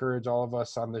going to encourage all of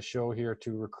us on the show here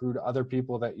to recruit other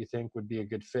people that you think would be a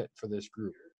good fit for this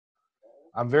group.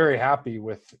 I'm very happy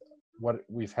with what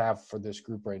we have for this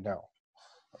group right now.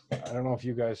 I don't know if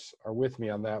you guys are with me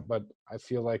on that, but I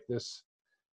feel like this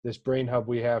brain hub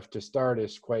we have to start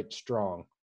is quite strong.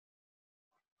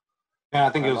 Yeah, I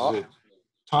think it was a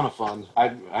ton of fun.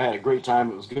 I had a great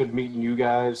time. It was good meeting you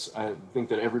guys. I think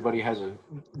that everybody has a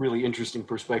really interesting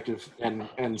perspective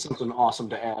and something awesome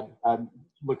to add. I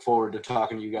look forward to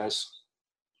talking to you guys.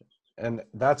 And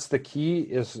that's the key.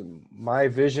 Is my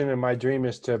vision and my dream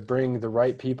is to bring the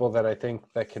right people that I think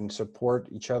that can support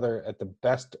each other at the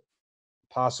best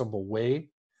possible way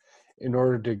in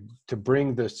order to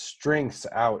bring the strengths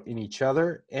out in each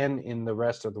other and in the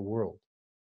rest of the world.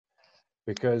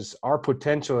 Because our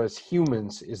potential as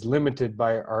humans is limited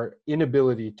by our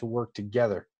inability to work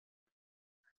together.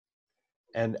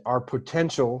 And our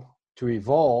potential to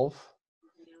evolve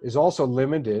is also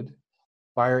limited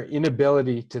by our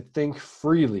inability to think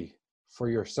freely for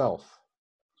yourself.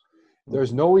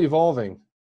 There's no evolving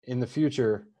in the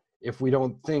future if we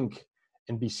don't think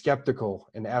and be skeptical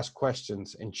and ask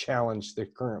questions and challenge the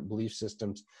current belief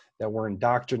systems that we're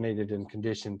indoctrinated and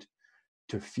conditioned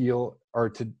to feel or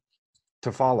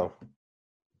to follow,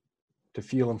 to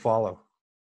feel and follow.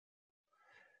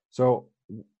 So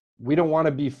we don't want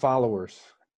to be followers.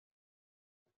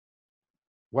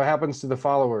 What happens to the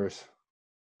followers?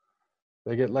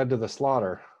 They get led to the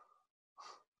slaughter,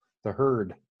 the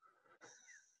herd.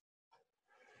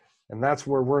 And that's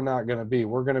where we're not going to be.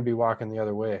 We're going to be walking the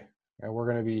other way. And we're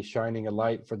going to be shining a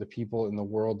light for the people in the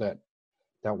world that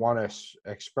want to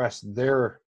express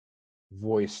their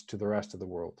voice to the rest of the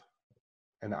world.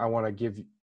 And I want to give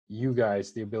you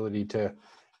guys the ability to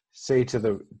say to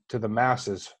the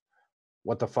masses,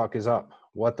 what the fuck is up?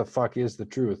 What the fuck is the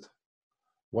truth?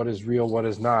 What is real? What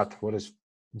is not? What is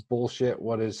bullshit?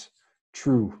 What is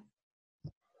true?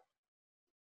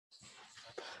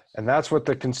 And that's what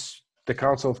the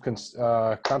Council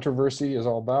of Controversy is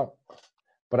all about.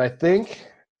 But I think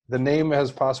the name has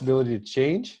possibility to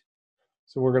change.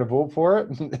 So we're going to vote for it.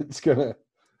 It's going to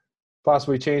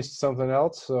possibly change to something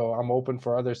else. So I'm open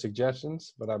for other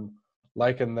suggestions, but I'm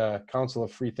liking the Council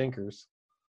of Free Thinkers.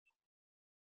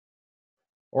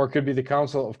 Or it could be the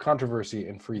Council of Controversy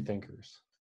and Free Thinkers.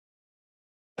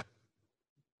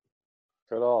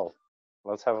 Good all.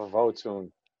 Let's have a vote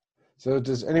soon. So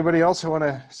does anybody else want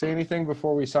to say anything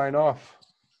before we sign off?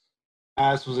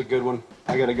 This was a good one.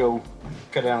 I got to go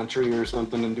cut down a tree or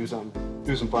something and do some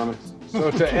farming.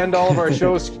 So to end all of our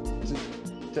shows,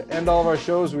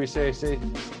 we say,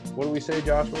 what do we say,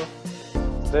 Joshua?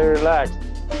 Stay relaxed.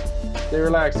 Stay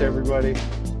relaxed, everybody.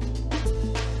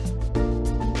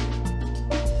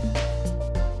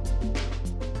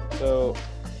 So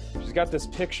she's got this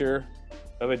picture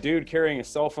of a dude carrying a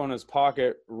cell phone in his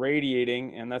pocket,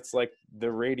 radiating, and that's like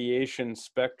the radiation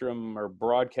spectrum or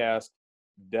broadcast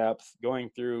depth going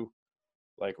through,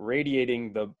 like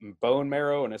radiating the bone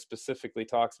marrow, and it specifically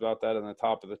talks about that on the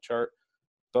top of the chart.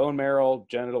 Bone marrow,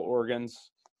 genital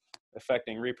organs,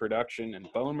 affecting reproduction and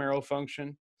bone marrow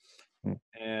function.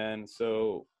 And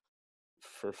so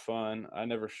for fun, I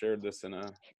never shared this in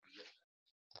a...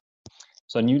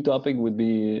 So a new topic would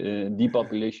be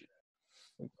depopulation.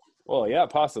 Well, yeah,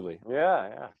 possibly.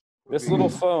 Yeah. This little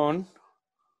phone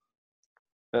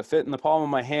that fit in the palm of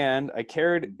my hand, I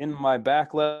carried in my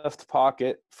back left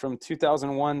pocket from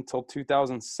 2001 till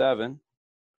 2007.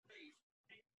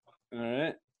 All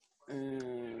right.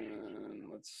 And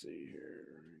let's see here.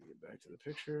 Get back to the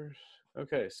pictures.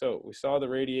 Okay, so we saw the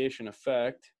radiation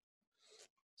effect.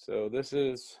 So this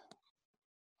is,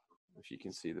 if you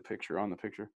can see the picture on the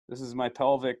picture, this is my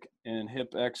pelvic and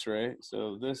hip x-ray.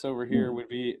 So this over here would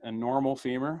be a normal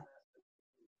femur.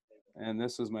 And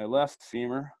this is my left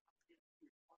femur.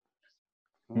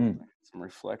 Some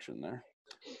reflection there.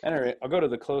 Anyway, I'll go to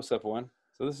the close-up one.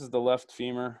 So this is the left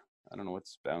femur. I don't know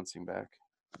what's bouncing back.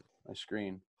 My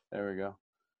screen. There we go.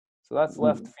 So that's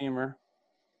left femur.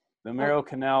 The marrow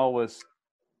canal was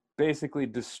basically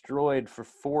destroyed for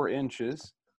 4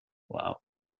 inches.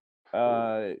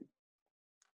 Wow.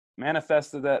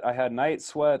 Manifested that I had night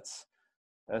sweats,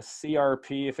 a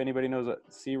CRP, if anybody knows what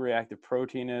C-reactive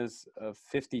protein is, of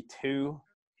 52,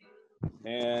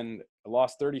 and I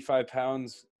lost 35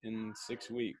 pounds in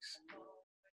 6 weeks,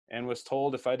 and was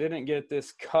told if I didn't get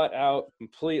this cut out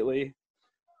completely,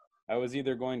 I was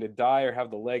either going to die or have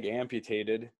the leg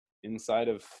amputated inside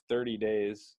of 30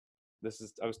 days.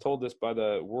 I was told this by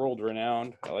the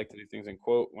world-renowned, I like to do things in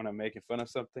quote when I'm making fun of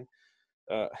something,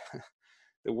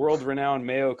 the world-renowned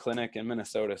Mayo Clinic in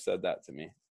Minnesota said that to me.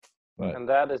 But And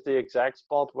that is the exact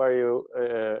spot where you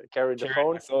carried the carried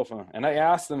phone? my cell phone. And I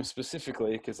asked them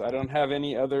specifically, because I don't have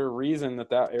any other reason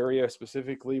that area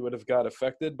specifically would have got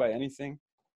affected by anything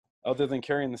other than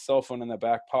carrying the cell phone in the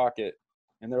back pocket.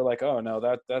 And they're like, oh, no,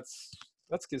 that's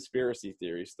conspiracy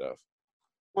theory stuff.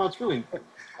 Well, it's really,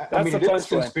 I That's mean, the it is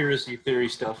punchline. conspiracy theory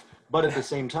stuff, but at the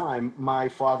same time, my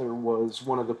father was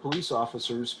one of the police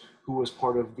officers who was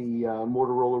part of the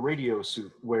Motorola radio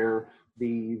suit, where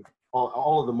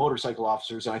all of the motorcycle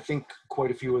officers, and I think quite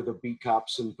a few of the beat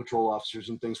cops and patrol officers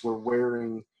and things, were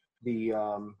wearing the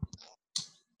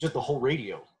just the whole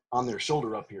radio on their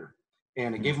shoulder up here,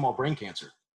 and it gave them all brain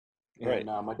cancer. Right.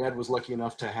 And my dad was lucky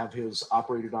enough to have his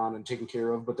operated on and taken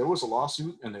care of, but there was a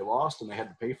lawsuit and they lost and they had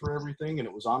to pay for everything, and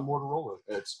it was on Motorola.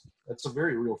 That's a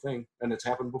very real thing, and it's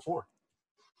happened before.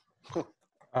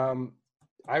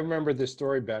 I remember this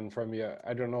story, Ben, from you.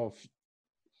 I don't know if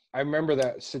I remember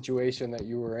that situation that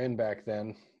you were in back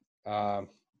then, and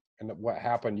what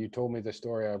happened. You told me the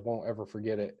story. I won't ever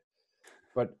forget it.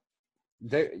 But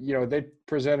they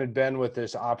presented Ben with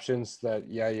this options that,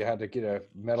 you had to get a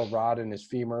metal rod in his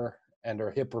femur and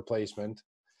a hip replacement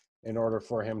in order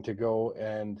for him to go.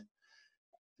 And,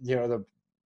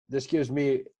 this gives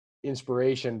me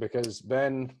inspiration, because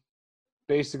Ben,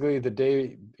 basically the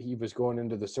day he was going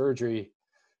into the surgery,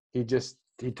 he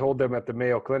told them at the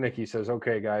Mayo Clinic, he says,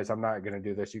 okay, guys, I'm not going to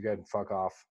do this. You guys fuck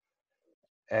off.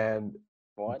 And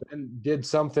Ben did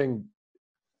something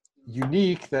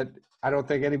unique that I don't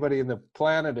think anybody in the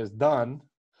planet has done.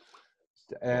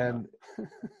 And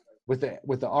with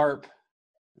the ARP,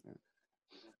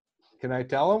 can I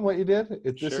tell him what you did?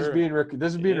 This is being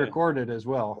recorded as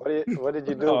well. What did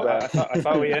you do, Oh, Ben? I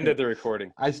thought we ended the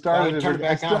recording. I started turn it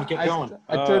back on. Keep going.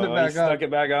 I turned it back on. Stuck it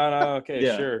back on. Oh, okay,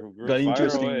 Yeah. sure. Got Fire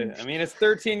interesting. away. I mean, it's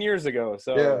 13 years ago,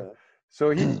 so Yeah.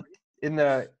 So he in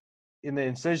the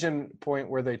incision point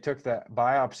where they took that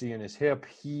biopsy in his hip,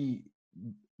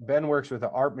 Ben works with an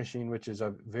ARP machine, which is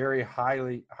a very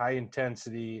high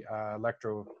intensity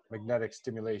electromagnetic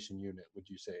stimulation unit, would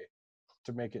you say,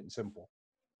 to make it in simple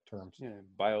terms? yeah,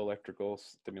 bioelectrical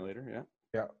stimulator. Yeah.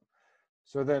 Yeah.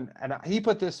 So then, and he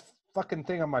put this fucking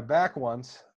thing on my back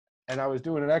once, and I was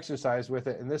doing an exercise with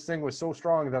it, and this thing was so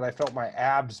strong that I felt my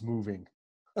abs moving.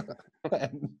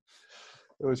 And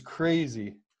it was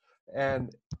crazy.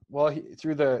 And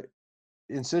through the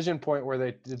incision point where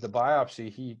they did the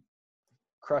biopsy, he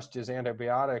crushed his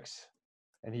antibiotics,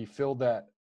 and he filled that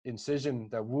incision,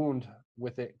 that wound,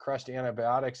 with it crushed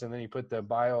antibiotics, and then he put the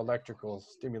bioelectrical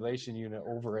stimulation unit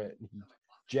over it, and he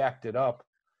jacked it up.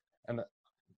 And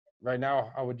right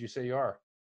now, how would you say you are?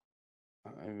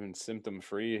 I've been symptom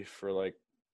free for like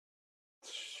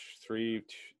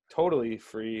totally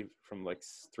free from like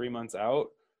 3 months out,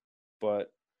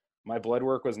 but my blood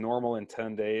work was normal in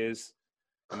 10 days.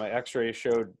 And my x-ray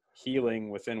showed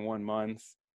healing within 1 month,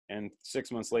 and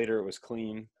 6 months later it was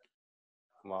clean.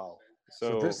 Wow.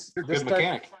 So this Good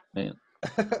mechanic.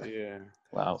 Yeah.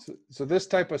 Wow. So this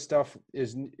type of stuff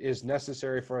is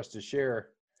necessary for us to share.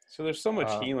 So there's so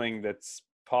much healing that's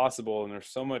possible, and there's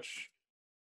so much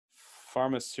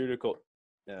pharmaceutical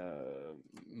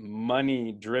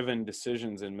money-driven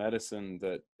decisions in medicine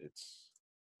that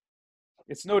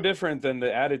it's no different than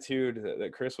the attitude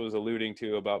that Chris was alluding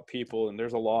to about people, and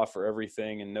there's a law for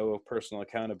everything and no personal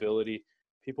accountability.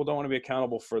 People don't want to be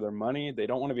accountable for their money. They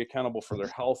don't want to be accountable for their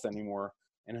health anymore.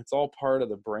 And it's all part of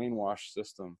the brainwash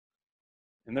system.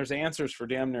 And there's answers for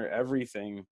damn near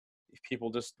everything if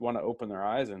people just want to open their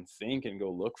eyes and think and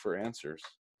go look for answers.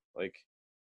 Like,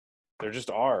 there just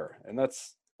are. And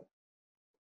that's,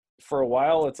 for a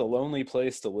while, it's a lonely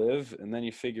place to live. And then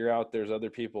you figure out there's other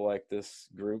people like this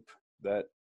group that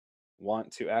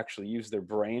want to actually use their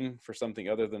brain for something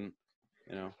other than,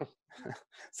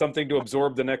 something to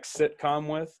absorb the next sitcom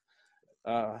with.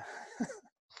 And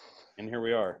here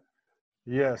we are.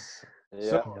 Yes. Yeah.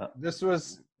 So this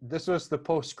was the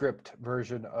postscript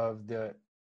version of the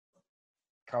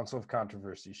Council of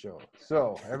Controversy show.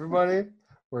 So everybody,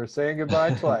 we're saying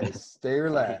goodbye twice. Stay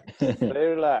relaxed. Stay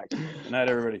relaxed. Good night,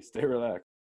 everybody. Stay relaxed.